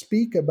will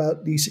speak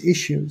about these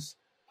issues,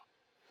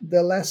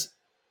 the less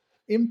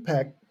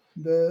impact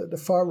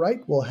the far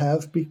right will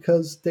have,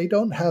 because they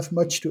don't have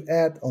much to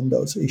add on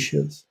those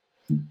issues.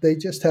 They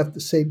just have the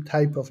same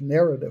type of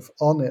narrative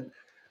on it.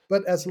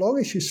 But as long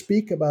as you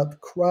speak about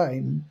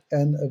crime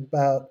and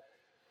about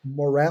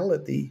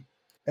morality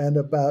and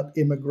about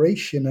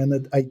immigration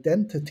and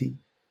identity,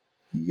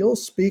 you'll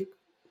speak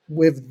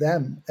with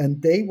them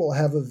and they will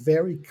have a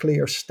very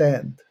clear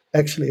stand,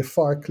 actually a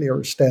far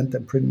clearer stand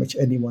than pretty much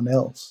anyone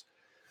else.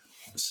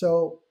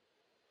 So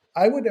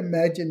I would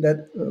imagine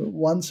that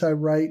once I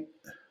write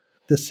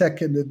the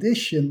second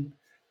edition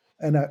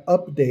and I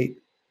update,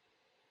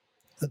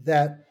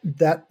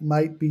 that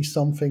might be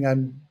something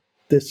I'm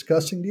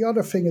discussing. The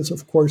other thing is,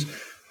 of course,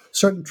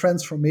 certain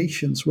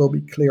transformations will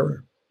be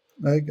clearer.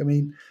 Like, I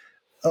mean,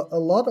 a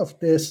lot of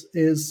this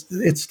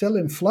it's still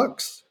in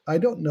flux. I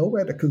don't know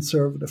where the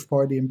Conservative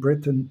Party in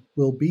Britain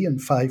will be in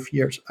 5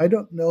 years. I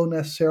don't know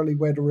necessarily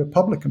where the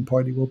Republican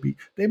Party will be.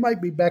 They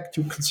might be back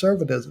to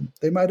conservatism.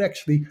 They might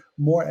actually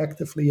more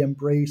actively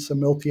embrace a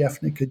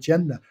multi-ethnic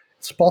agenda.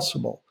 It's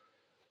possible.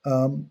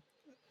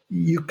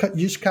 You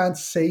just can't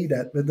say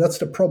that, but that's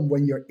the problem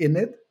when you're in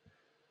it.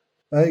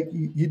 Right?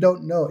 You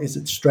don't know. Is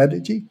it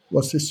strategy?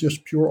 Was this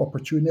just pure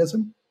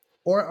opportunism?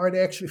 Or are they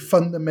actually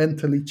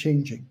fundamentally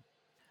changing?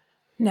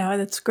 No,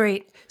 that's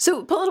great.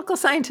 So political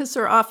scientists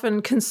are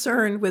often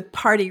concerned with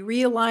party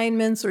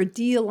realignments or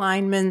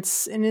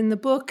de-alignments. And in the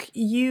book,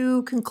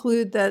 you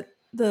conclude that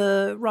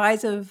the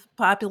rise of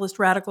populist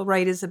radical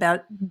right is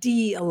about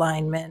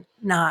de-alignment,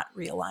 not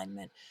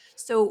realignment.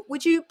 So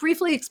would you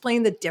briefly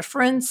explain the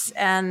difference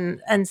and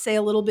say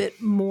a little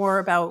bit more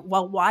about,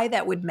 well, why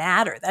that would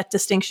matter, that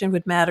distinction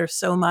would matter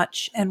so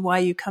much, and why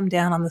you come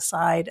down on the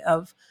side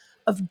of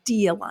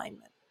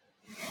de-alignment?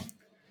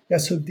 Yeah,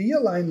 so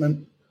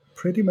de-alignment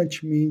pretty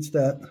much means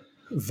that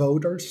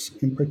voters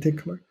in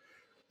particular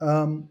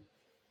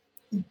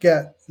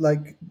get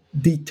like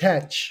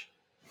detach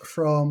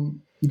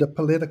from the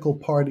political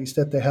parties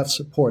that they have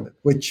supported,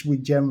 which we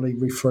generally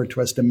refer to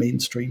as the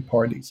mainstream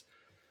parties.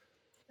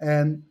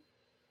 And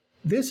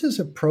this is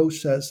a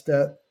process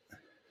that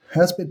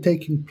has been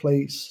taking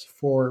place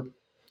for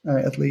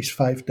at least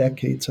 5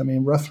 decades. I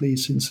mean, roughly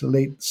since the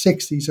late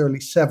 60s, early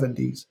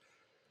 70s,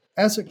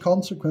 as a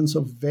consequence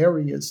of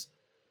various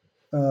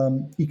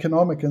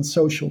economic and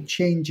social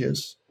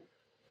changes,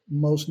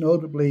 most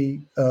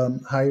notably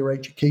higher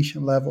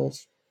education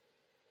levels,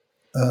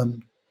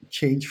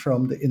 change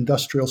from the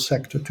industrial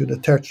sector to the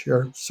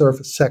tertiary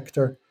service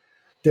sector,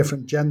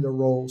 different gender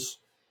roles,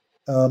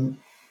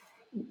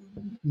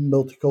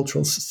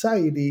 multicultural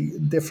society,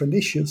 different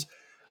issues.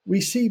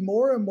 We see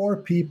more and more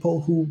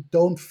people who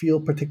don't feel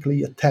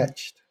particularly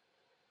attached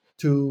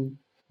to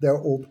their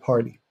old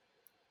party.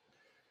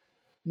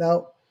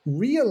 Now,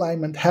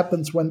 realignment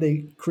happens when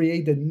they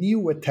create a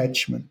new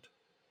attachment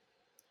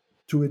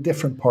to a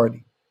different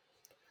party,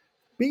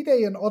 be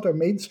they an other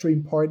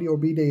mainstream party or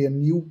be they a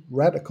new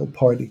radical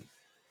party.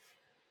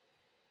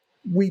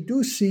 We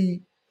do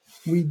see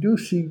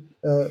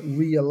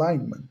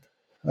realignment.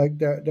 Like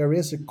there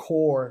is a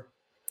core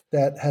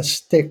that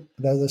has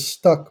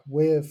stuck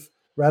with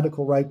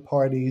radical right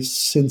parties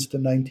since the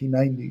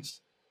 1990s.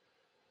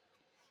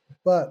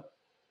 But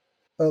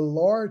a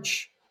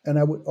large, and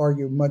I would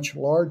argue much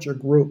larger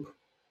group,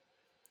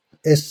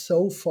 is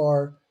so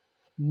far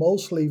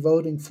mostly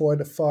voting for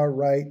the far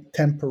right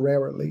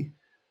temporarily.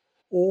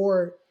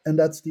 Or, and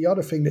that's the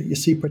other thing that you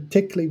see,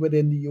 particularly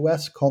within the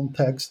US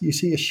context, you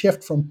see a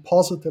shift from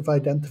positive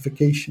party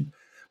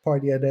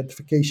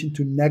identification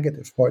to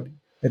negative party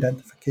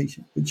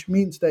identification, which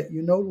means that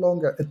you no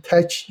longer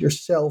attach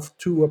yourself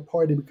to a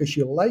party because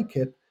you like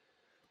it,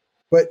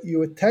 but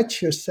you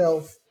attach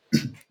yourself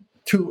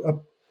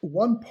to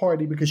one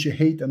party because you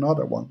hate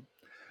another one.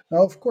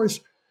 Now, of course,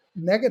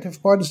 negative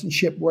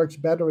partisanship works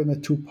better in a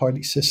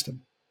two-party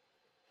system.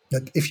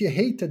 Like if you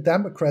hate the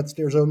Democrats,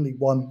 there's only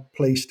one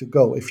place to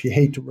go. If you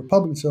hate the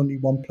Republicans, only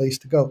one place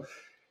to go.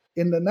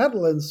 In the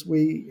Netherlands,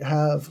 we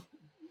have,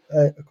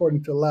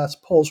 according to the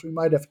last polls, we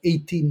might have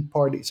 18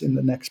 parties in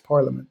the next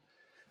parliament.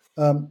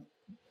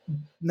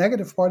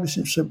 Negative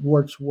partisanship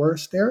works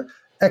worse there,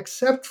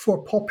 except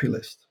for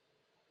populists.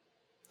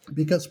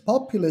 because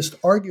populists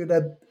argue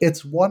that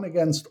it's one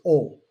against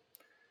all,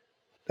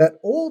 that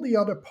all the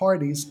other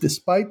parties,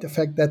 despite the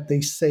fact that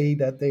they say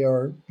that they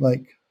are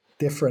like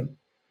different,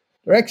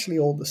 they're actually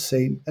all the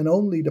same, and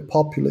only the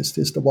populist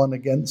is the one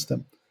against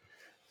them.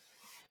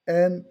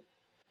 And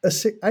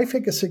I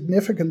think a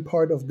significant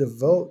part of the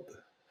vote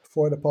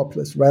for the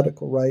populist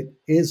radical right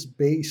is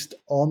based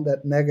on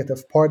that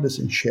negative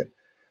partisanship.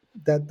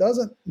 That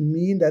doesn't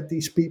mean that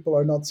these people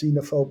are not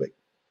xenophobic.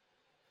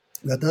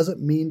 That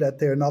doesn't mean that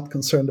they're not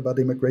concerned about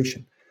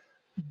immigration.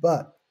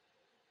 But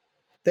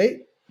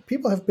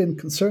people have been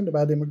concerned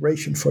about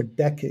immigration for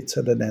decades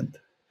at an end.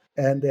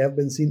 And they have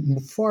been seen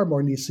far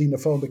more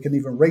xenophobic and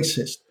even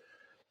racist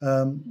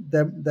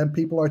than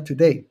people are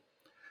today.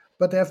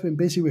 But they have been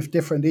busy with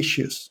different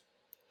issues.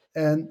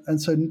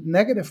 And so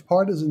negative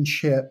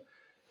partisanship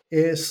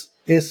is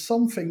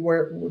something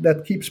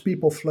that keeps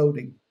people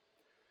floating.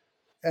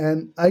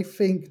 And I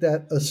think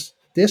that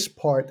this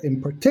part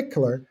in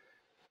particular,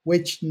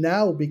 which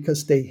now,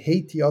 because they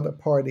hate the other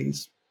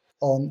parties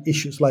on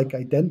issues like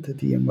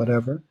identity and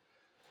whatever,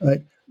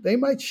 right, they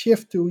might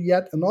shift to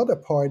yet another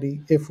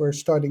party if we're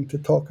starting to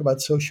talk about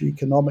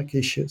socioeconomic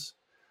issues.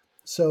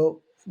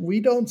 So we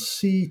don't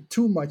see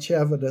too much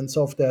evidence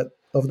of that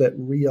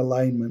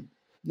realignment.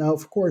 Now,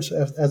 of course,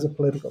 as a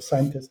political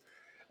scientist,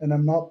 and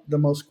I'm not the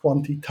most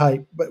quantity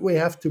type, but we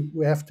have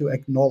to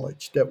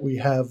acknowledge that we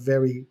have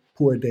very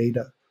poor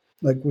data.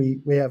 Like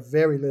we have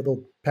very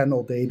little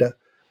panel data.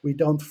 We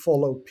don't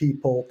follow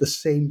the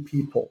same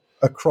people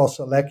across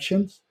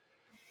elections.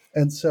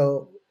 And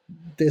so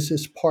this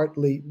is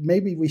partly,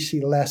 maybe we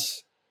see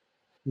less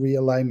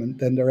realignment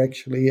than there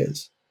actually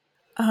is.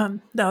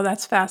 No,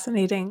 that's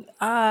fascinating.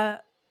 A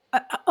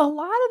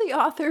lot of the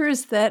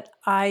authors that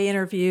I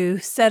interview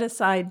set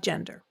aside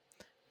gender,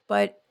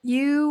 but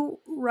you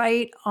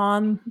write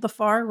on the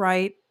far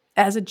right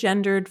as a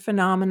gendered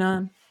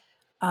phenomenon.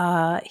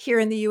 Here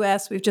in the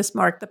U.S., we've just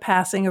marked the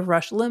passing of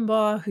Rush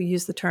Limbaugh, who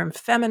used the term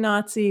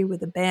feminazi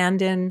with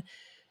abandon.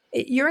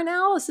 Your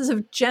analysis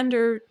of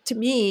gender, to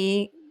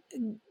me,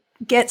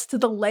 gets to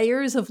the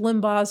layers of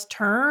Limbaugh's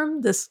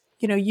term. This,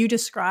 you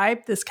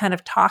described this kind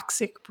of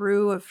toxic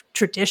brew of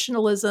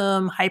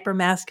traditionalism,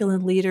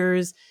 hypermasculine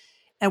leaders,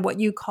 and what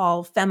you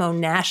call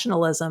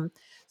femonationalism.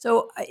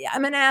 So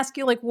I'm going to ask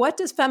you, what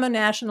does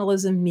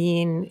femonationalism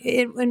mean?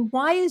 And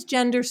why is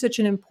gender such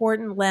an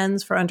important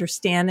lens for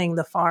understanding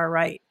the far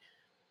right?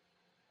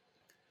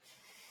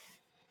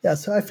 Yeah,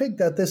 so I think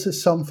that this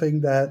is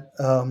something that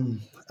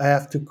I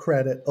have to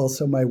credit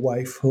also my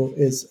wife, who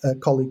is a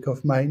colleague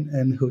of mine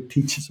and who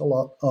teaches a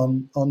lot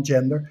on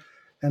gender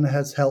and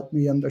has helped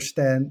me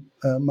understand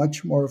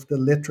much more of the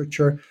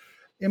literature.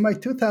 In my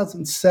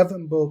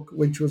 2007 book,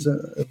 which was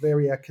a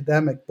very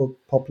academic book,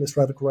 Populist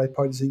Radical Right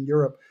Parties in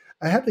Europe,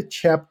 I had a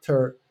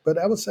chapter, but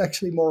I was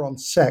actually more on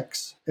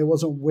sex. It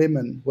was on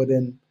women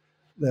within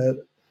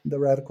the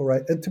radical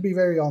right. And to be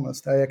very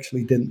honest, I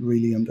actually didn't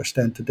really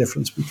understand the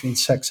difference between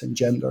sex and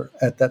gender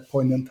at that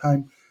point in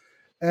time.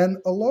 And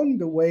along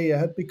the way, I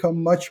had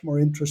become much more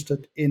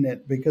interested in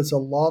it because a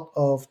lot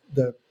of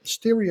the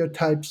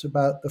stereotypes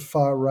about the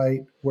far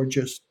right were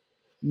just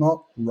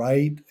not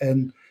right.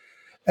 And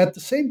at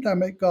the same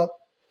time, I got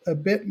a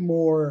bit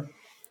more,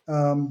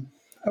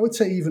 I would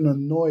say even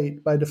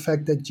annoyed by the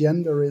fact that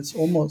gender is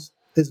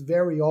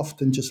very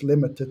often just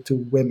limited to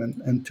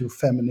women and to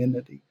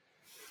femininity.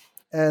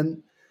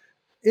 And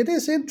it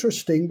is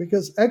interesting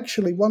because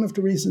actually one of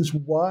the reasons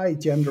why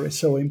gender is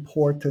so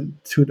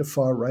important to the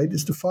far right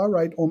is the far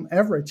right on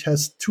average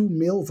has 2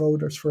 male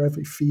voters for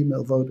every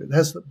female voter. It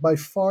has by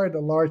far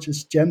the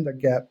largest gender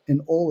gap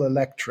in all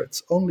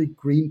electorates. Only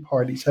Green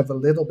parties have a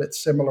little bit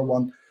similar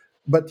one,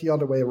 but the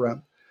other way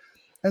around.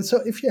 And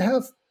so if you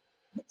have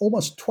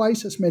almost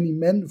twice as many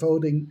men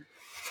voting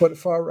for the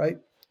far right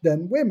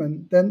than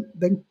women,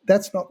 then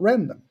that's not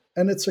random.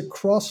 And it's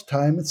across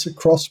time, it's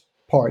across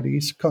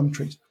parties,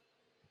 countries.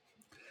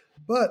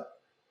 But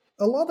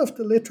a lot of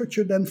the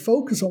literature then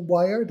focuses on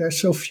why are there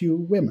so few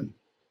women,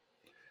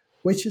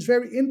 which is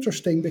very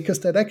interesting because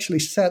that actually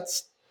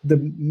sets the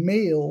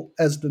male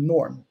as the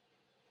norm,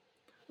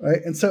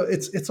 right? And so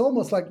it's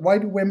almost like, why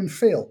do women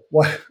fail?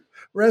 Why?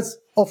 Whereas,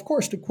 of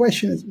course, the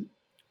question is,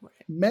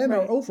 men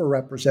are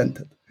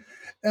overrepresented.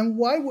 And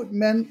why would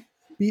men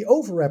be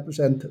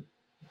overrepresented?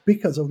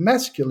 Because of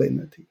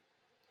masculinity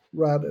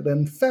rather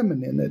than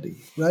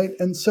femininity, right?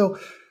 And so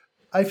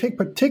I think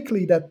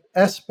particularly that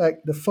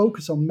aspect, the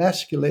focus on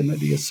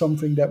masculinity, is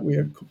something that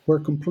we're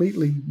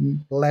completely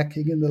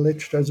lacking in the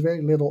literature. There's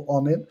very little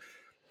on it.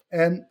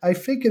 And I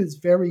think it is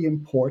very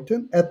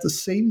important. At the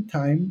same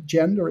time,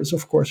 gender is,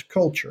 of course,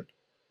 cultured.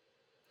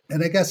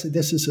 And I guess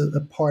this is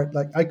a part,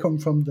 like I come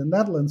from the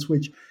Netherlands,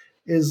 which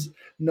is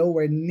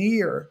nowhere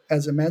near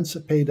as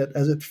emancipated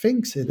as it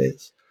thinks it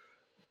is.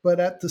 But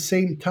at the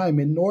same time,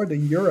 in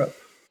Northern Europe,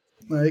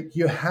 like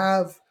you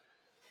have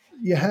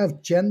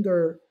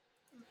gender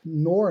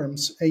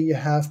norms and you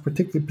have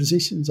particular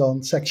positions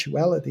on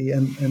sexuality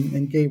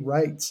and gay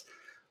rights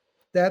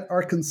that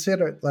are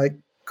considered like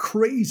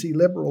crazy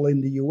liberal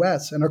in the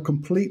US and are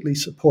completely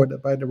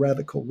supported by the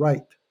radical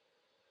right.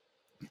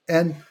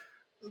 And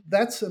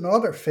that's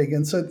another thing.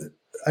 And so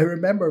I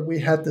remember we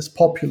had this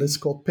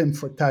populist called Pim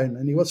Fortuyn,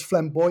 and he was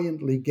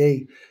flamboyantly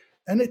gay.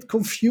 And it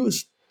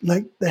confused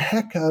like the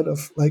heck out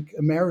of like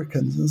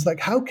Americans. And it's like,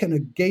 how can a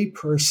gay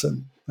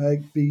person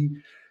like be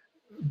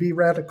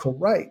radical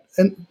right?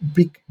 And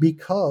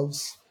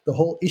because the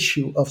whole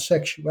issue of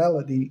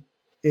sexuality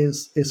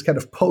is kind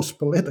of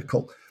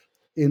post-political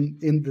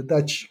in the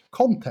Dutch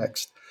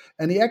context.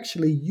 And he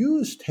actually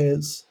used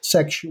his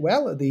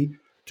sexuality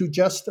to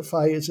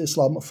justify his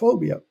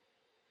Islamophobia,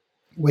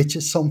 which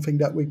is something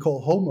that we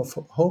call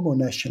homo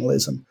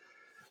nationalism,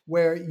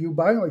 where you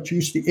by and large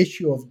use the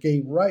issue of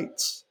gay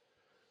rights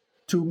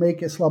to make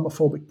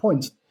Islamophobic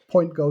points.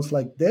 Point goes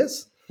like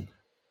this: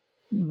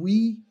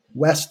 we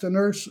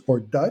Westerners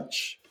or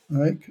Dutch,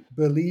 right,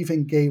 believe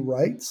in gay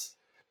rights.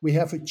 We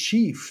have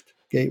achieved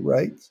gay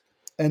rights,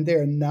 and they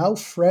are now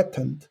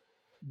threatened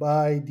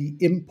by the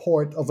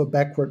import of a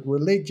backward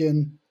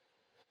religion,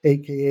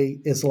 aka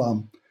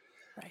Islam.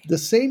 Right. The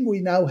same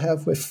we now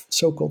have with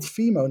so-called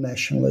female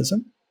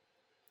nationalism.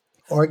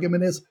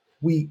 Argument is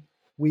we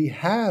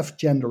have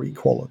gender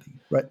equality,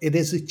 right? It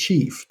is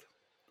achieved,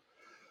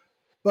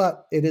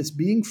 but it is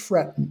being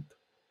threatened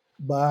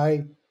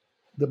by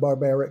the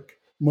barbaric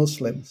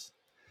Muslims.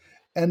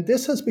 And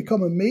this has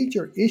become a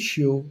major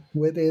issue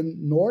within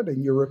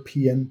Northern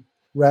European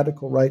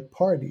radical right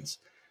parties.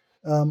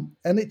 And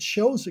it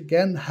shows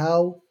again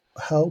how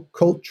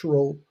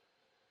cultural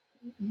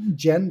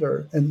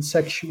gender and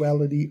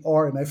sexuality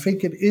are. And I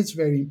think it is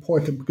very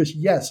important because,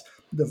 yes,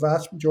 the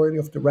vast majority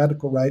of the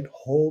radical right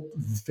hold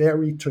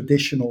very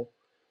traditional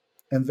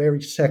and very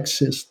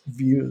sexist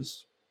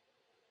views.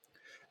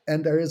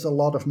 And there is a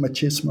lot of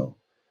machismo.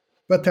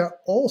 But there are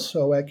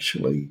also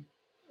actually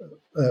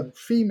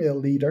female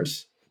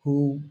leaders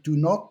who do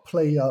not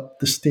play up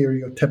the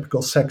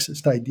stereotypical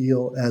sexist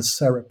ideal as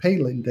Sarah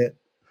Palin did.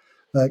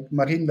 Like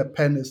Marine Le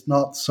Pen is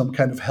not some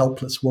kind of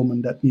helpless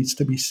woman that needs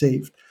to be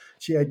saved.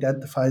 She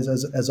identifies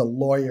as a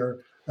lawyer,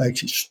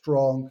 she's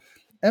strong.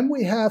 And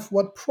we have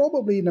what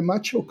probably in a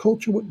macho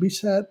culture would be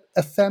said,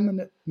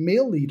 effeminate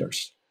male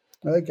leaders.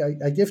 Like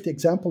I give the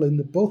example in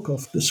the book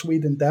of the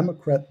Sweden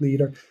Democrat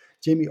leader,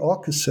 Jimmie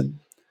Åkesson,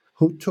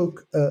 who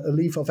took a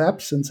leave of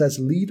absence as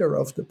leader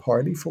of the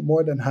party for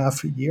more than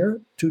half a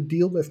year to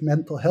deal with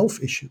mental health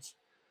issues.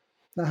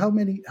 Now, how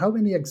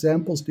many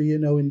examples do you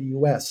know in the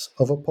US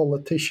of a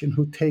politician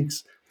who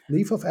takes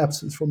leave of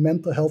absence for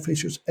mental health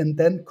issues and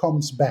then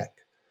comes back,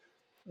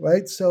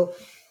 right? So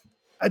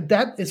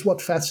that is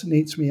what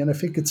fascinates me, and I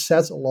think it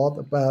says a lot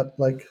about,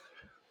 like,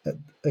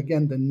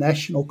 again, the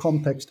national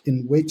context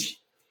in which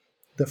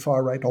the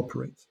far right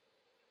operates.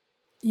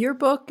 Your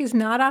book is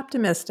not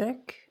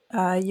optimistic.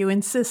 You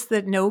insist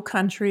that no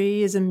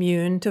country is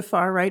immune to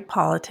far-right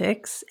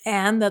politics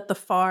and that the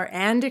far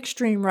and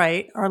extreme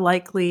right are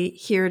likely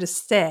here to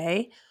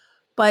stay.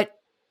 But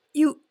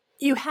you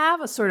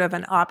have a sort of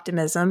an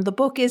optimism. The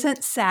book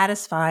isn't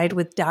satisfied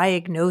with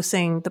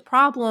diagnosing the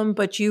problem,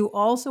 but you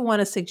also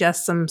want to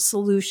suggest some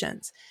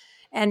solutions.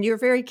 And you're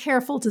very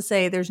careful to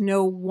say there's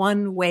no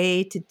one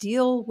way to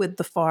deal with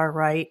the far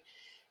right.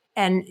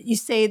 And you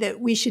say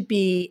that we should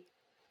be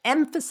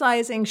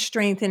emphasizing,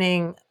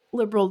 strengthening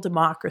liberal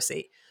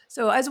democracy.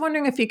 So I was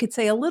wondering if you could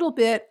say a little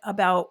bit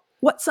about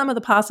what some of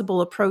the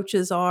possible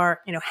approaches are,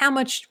 how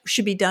much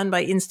should be done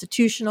by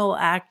institutional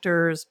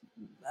actors,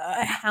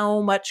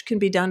 how much can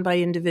be done by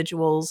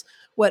individuals,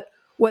 where's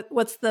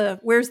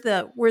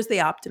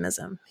the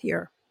optimism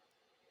here?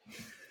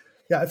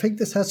 Yeah, I think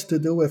this has to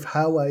do with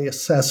how I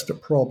assess the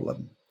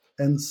problem.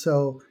 And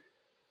so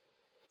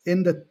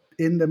in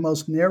the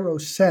most narrow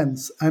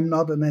sense, I'm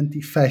not an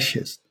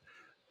anti-fascist,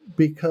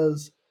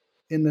 because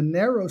in the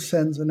narrow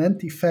sense, an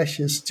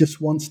anti-fascist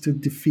just wants to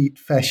defeat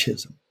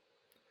fascism.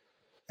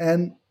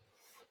 And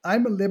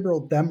I'm a liberal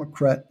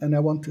Democrat, and I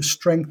want to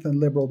strengthen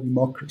liberal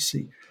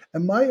democracy.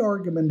 And my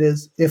argument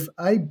is, if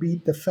I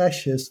beat the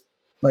fascists,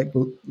 like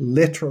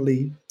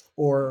literally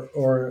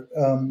or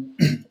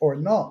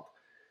not,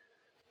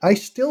 I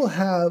still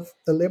have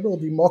a liberal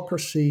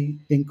democracy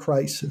in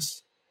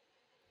crisis.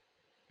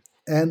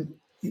 And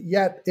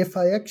yet, if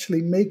I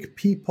actually make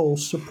people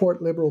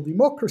support liberal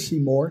democracy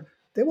more,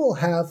 they will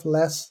have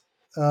less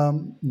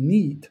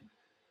need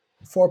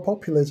for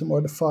populism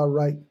or the far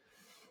right.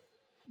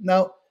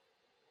 Now,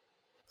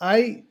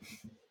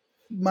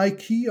 my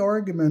key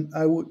argument,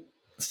 I would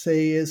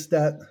say, is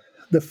that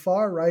the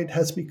far right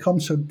has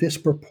become so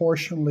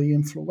disproportionately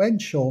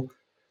influential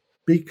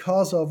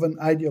because of an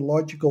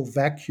ideological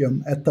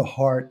vacuum at the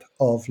heart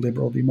of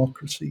liberal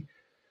democracy.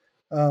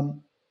 The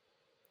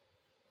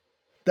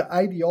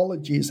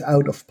ideology is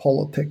out of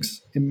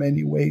politics in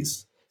many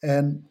ways,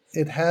 and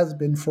it has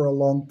been for a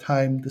long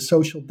time. The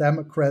Social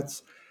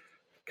Democrats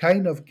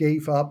kind of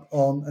gave up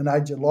on an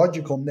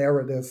ideological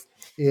narrative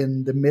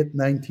in the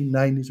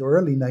mid-1990s or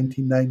early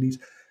 1990s.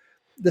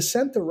 The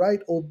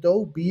center-right,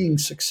 although being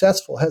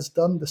successful, has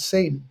done the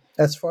same.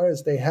 As far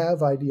as they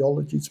have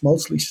ideologies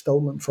mostly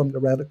stolen from the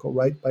radical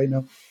right by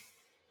now.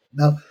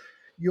 Now,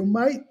 you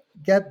might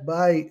get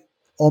by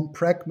on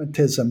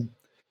pragmatism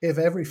if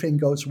everything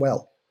goes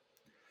well.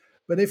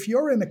 But if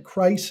you're in a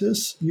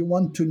crisis, you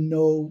want to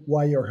know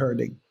why you're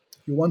hurting.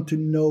 You want to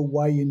know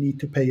why you need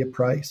to pay a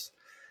price.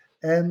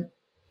 And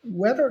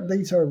whether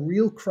these are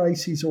real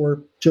crises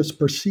or just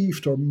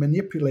perceived or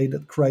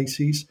manipulated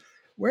crises,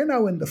 we're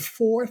now in the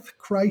fourth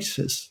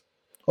crisis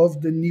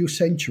of the new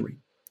century.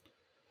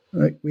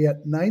 Right? We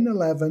had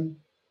 9/11,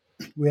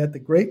 we had the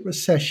Great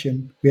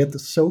Recession, we had the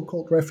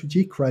so-called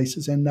refugee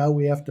crisis, and now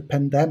we have the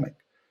pandemic.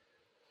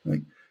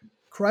 Right?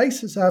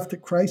 Crisis after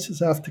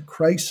crisis after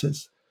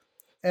crisis.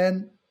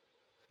 And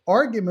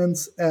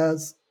arguments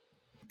as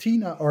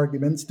Tina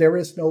arguments, there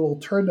is no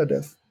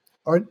alternative,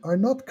 are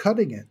not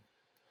cutting it.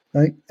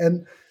 Right?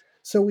 And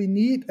so we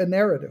need a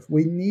narrative.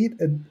 We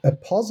need a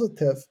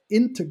positive,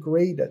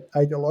 integrated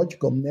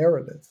ideological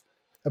narrative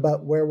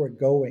about where we're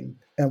going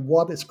and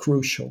what is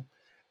crucial.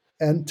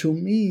 And to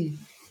me,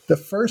 the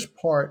first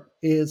part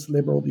is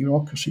liberal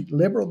democracy.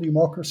 Liberal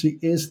democracy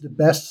is the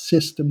best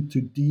system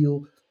to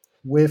deal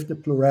with the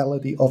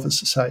plurality of a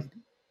society.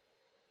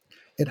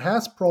 It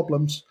has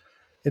problems.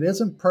 It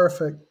isn't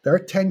perfect. There are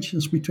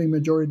tensions between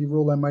majority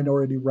rule and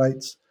minority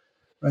rights,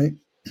 right?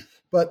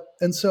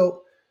 And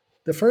so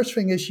the first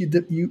thing is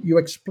you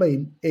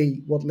explain,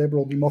 what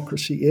liberal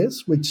democracy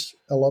is, which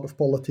a lot of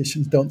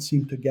politicians don't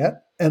seem to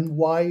get, and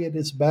why it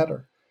is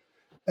better.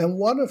 And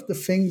one of the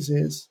things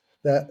is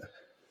that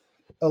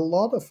a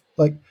lot of,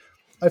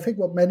 I think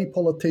what many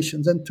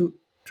politicians, and to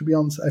be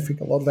honest, I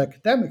think a lot of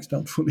academics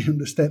don't fully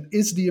understand,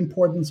 is the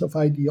importance of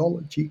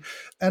ideology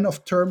and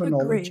of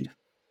terminology. Agreed.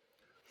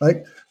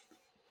 Like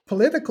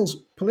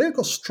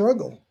political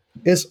struggle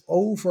is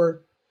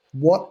over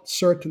what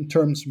certain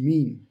terms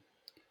mean.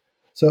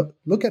 So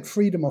look at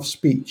freedom of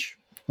speech,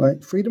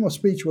 right? Freedom of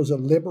speech was a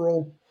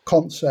liberal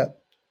concept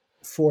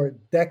for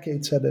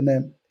decades at an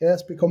end. It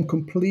has become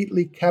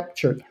completely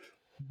captured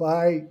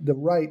by the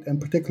right, and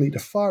particularly the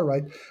far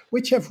right,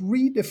 which have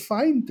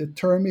redefined the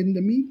term in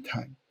the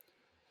meantime.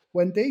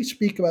 When they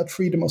speak about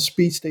freedom of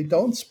speech, they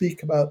don't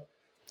speak about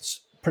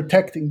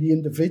protecting the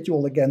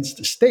individual against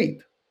the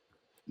state.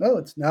 No,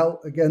 it's now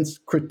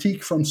against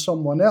critique from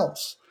someone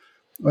else,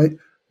 right?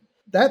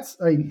 That's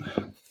in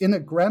a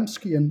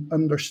Gramscian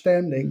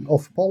understanding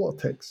of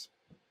politics,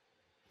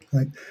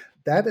 right?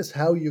 That is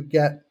how you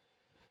get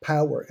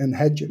power and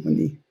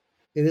hegemony.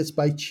 It is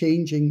by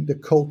changing the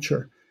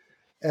culture.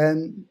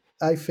 And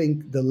I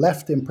think the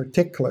left in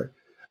particular,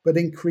 but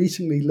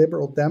increasingly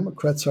liberal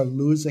Democrats are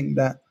losing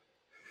that.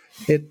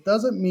 It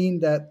doesn't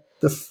mean that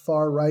the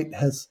far right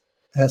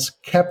has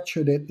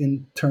captured it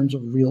in terms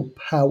of real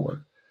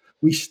power.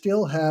 We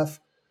still have,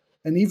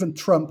 and even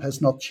Trump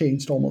has not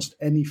changed almost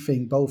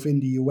anything, both in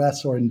the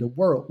US or in the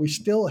world. We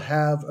still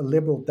have a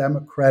liberal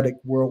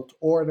democratic world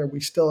order. We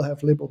still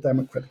have liberal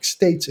democratic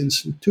states,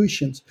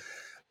 institutions,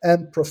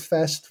 and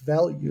professed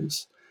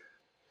values.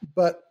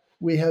 But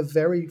we have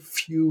very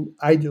few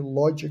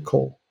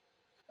ideological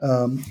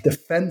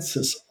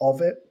defenses of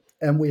it.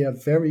 And we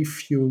have very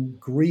few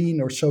green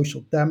or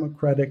social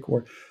democratic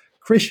or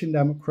Christian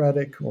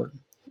democratic or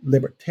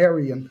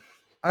libertarian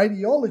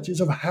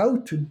ideologies of how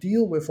to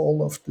deal with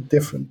all of the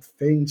different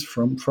things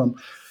from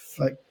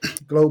like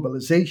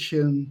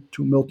globalization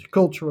to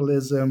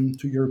multiculturalism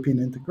to European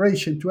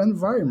integration to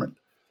environment.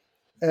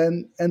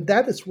 And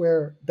that's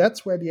where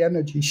the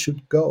energy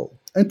should go.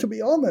 And to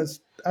be honest,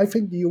 I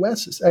think the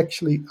US is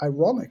actually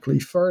ironically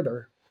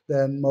further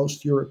than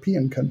most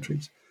European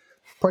countries,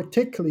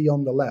 particularly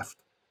on the left.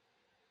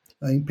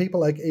 I mean, people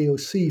like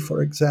AOC,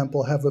 for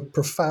example, have a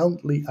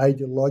profoundly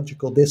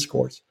ideological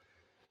discourse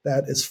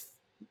that is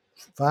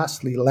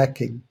vastly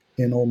lacking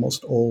in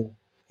almost all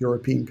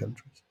European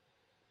countries.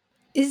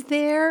 Is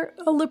there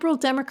a liberal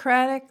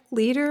democratic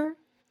leader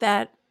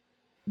that,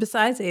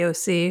 besides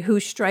AOC, who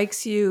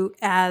strikes you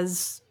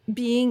as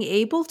being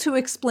able to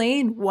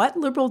explain what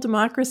liberal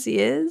democracy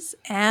is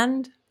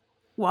and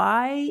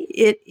why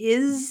it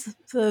is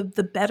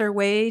the better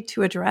way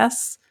to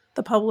address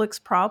the public's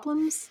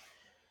problems?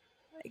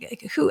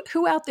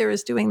 Who out there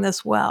is doing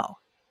this well?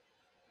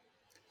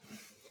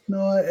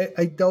 No,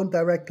 I don't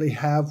directly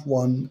have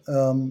one.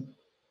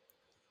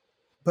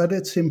 But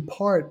it's in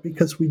part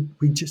because we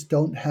just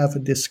don't have a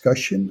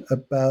discussion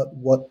about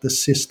what the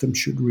system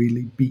should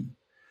really be.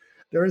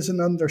 There is an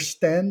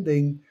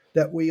understanding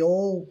that we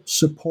all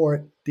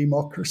support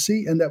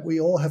democracy and that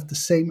we all have the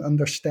same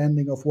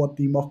understanding of what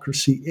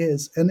democracy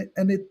is. And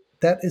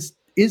that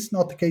is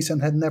not the case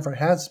and never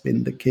has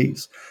been the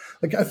case.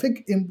 Like, I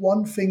think in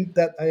one thing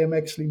that I am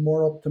actually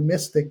more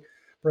optimistic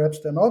perhaps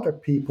than other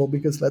people,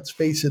 because let's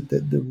face it,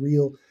 the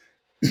real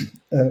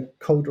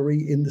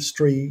coterie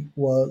industry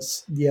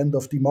was the end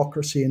of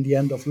democracy and the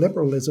end of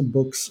liberalism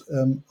books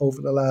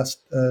over the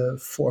last 4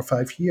 or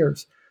 5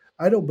 years.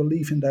 I don't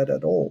believe in that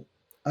at all.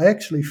 I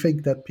actually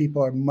think that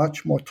people are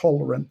much more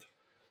tolerant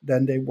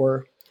than they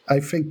were. I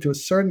think to a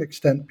certain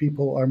extent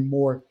people are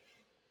more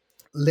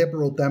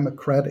liberal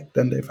democratic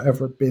than they've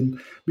ever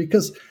been,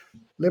 because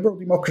liberal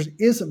democracy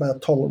is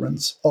about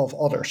tolerance of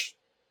others,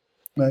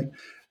 right?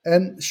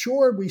 And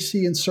sure, we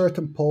see in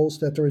certain polls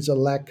that there is a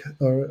lack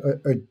or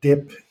a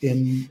dip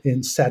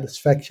in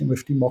satisfaction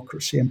with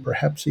democracy, and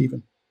perhaps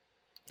even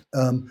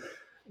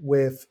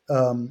with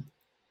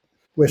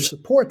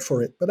support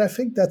for it. But I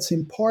think that's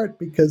in part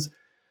because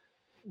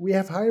we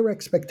have higher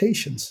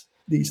expectations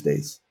these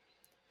days.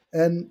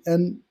 And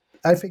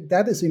I think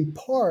that is in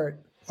part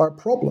our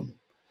problem.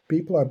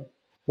 People are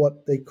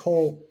what they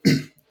call,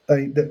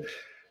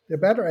 they're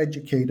better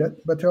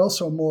educated, but they're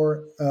also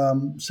more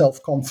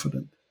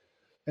self-confident.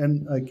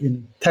 And like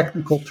in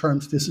technical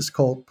terms, this is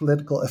called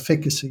political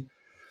efficacy,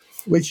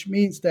 which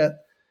means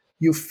that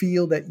you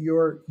feel that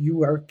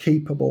you are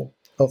capable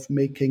of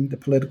making the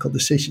political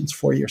decisions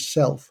for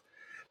yourself.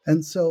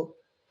 And so,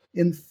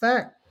 in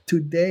fact,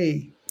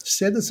 today,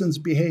 citizens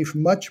behave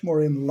much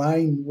more in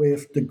line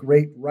with the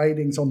great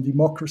writings on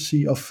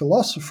democracy of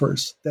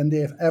philosophers than they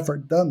have ever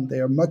done. They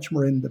are much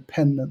more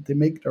independent. They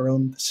make their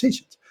own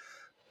decisions.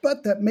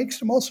 But that makes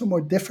them also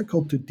more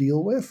difficult to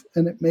deal with,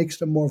 and it makes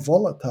them more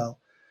volatile.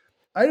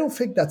 I don't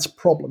think that's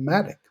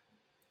problematic,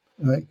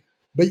 right?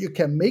 But you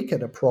can make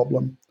it a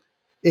problem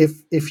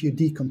if you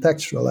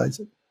decontextualize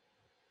it.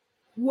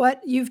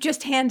 What you've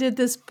just handed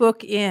this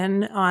book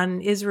in on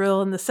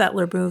Israel and the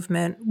settler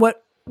movement.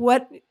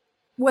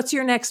 What's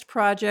your next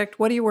project?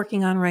 What are you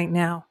working on right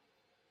now?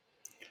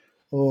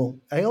 Oh,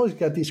 I always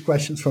get these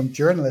questions from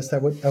journalists. I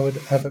would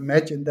have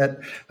imagined that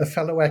a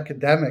fellow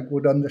academic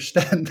would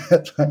understand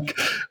that like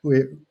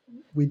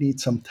we need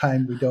some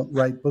time. We don't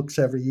write books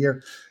every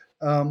year.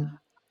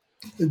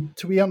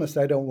 To be honest,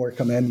 I don't work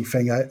on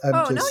anything. No, you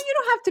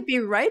don't have to be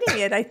writing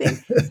it. I think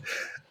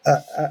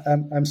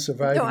I'm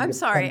surviving. No, I'm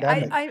sorry.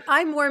 Pandemic.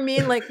 I more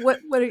mean like what?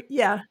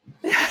 Yeah.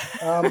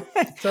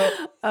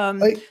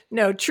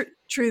 No,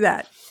 true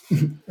that.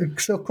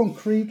 So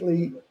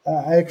concretely,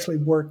 I actually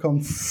work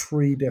on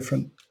 3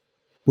 different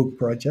book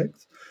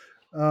projects.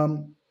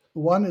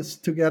 One is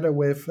together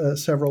with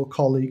several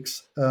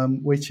colleagues,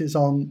 which is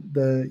on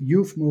the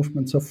youth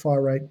movements of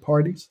far-right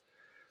parties.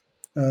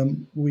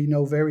 We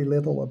know very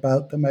little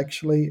about them,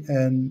 actually,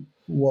 and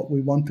what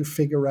we want to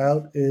figure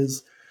out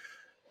is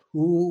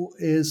who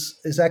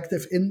is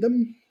active in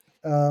them,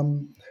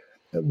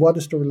 what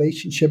is the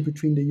relationship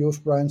between the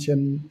youth branch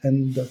and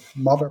the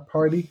mother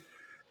party,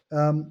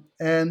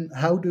 and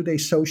how do they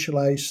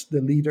socialize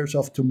the leaders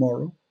of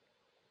tomorrow.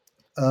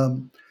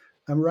 I'm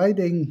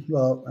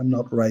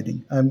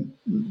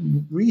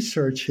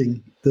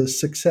researching the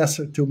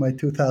successor to my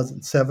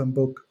 2007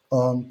 book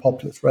on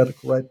populist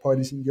radical right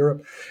parties in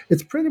Europe.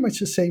 It's pretty much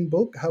the same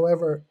book.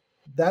 However,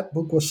 that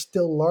book was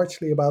still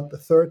largely about the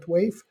third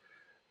wave.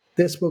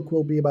 This book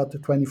will be about the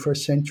 21st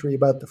century,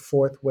 about the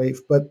fourth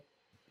wave, but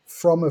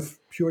from a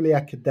purely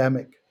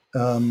academic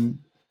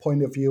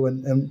point of view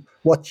and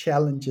what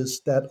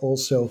challenges that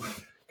also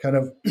kind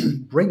of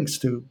brings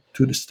to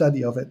the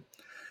study of it.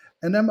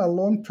 And then my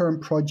long-term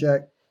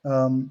project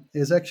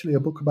is actually a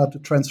book about the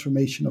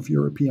transformation of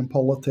European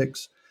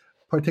politics,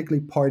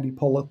 particularly party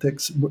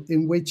politics,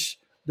 in which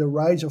the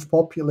rise of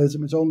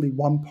populism is only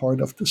one part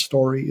of the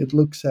story. It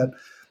looks at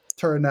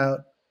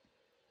turnout,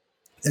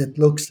 it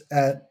looks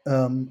at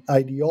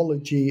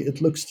ideology,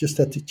 it looks just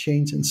at the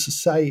change in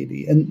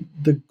society. And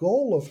the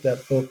goal of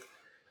that book,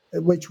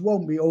 which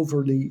won't be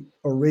overly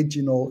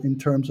original in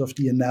terms of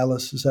the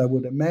analysis, I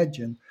would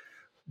imagine,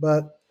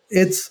 but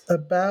it's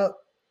about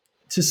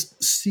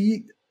just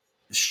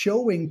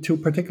showing to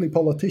particularly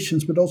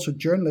politicians, but also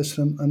journalists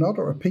and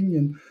other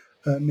opinion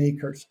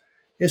makers,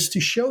 is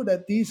to show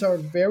that these are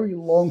very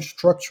long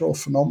structural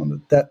phenomena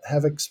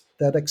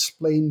that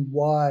explain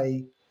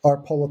why our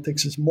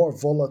politics is more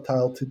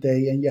volatile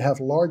today, and you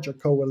have larger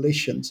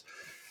coalitions,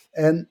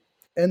 and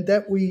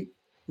that we,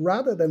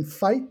 rather than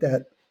fight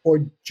that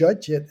or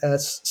judge it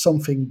as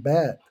something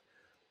bad,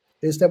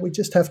 is that we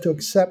just have to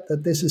accept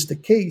that this is the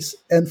case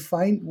and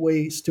find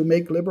ways to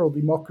make liberal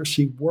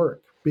democracy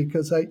work.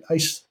 Because I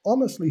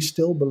honestly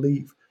still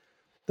believe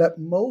that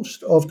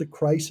most of the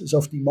crisis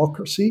of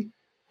democracy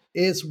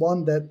is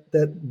one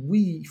that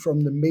we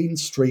from the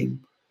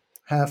mainstream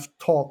have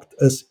talked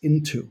us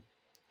into.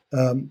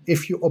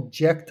 If you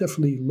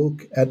objectively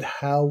look at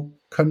how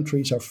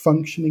countries are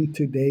functioning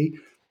today,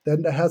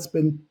 then there has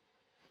been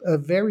a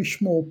very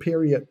small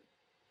period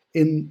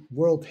in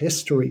world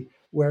history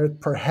where it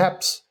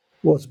perhaps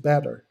was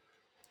better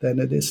than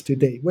it is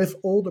today, with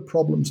all the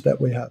problems that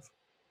we have.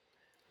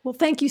 Well,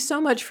 thank you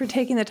so much for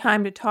taking the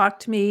time to talk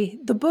to me.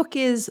 The book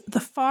is The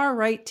Far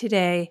Right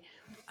Today,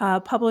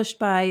 published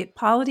by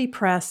Polity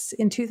Press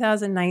in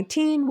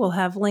 2019. We'll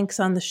have links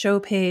on the show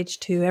page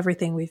to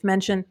everything we've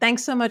mentioned.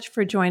 Thanks so much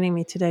for joining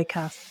me today,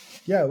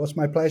 Cas. Yeah, it was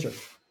my pleasure.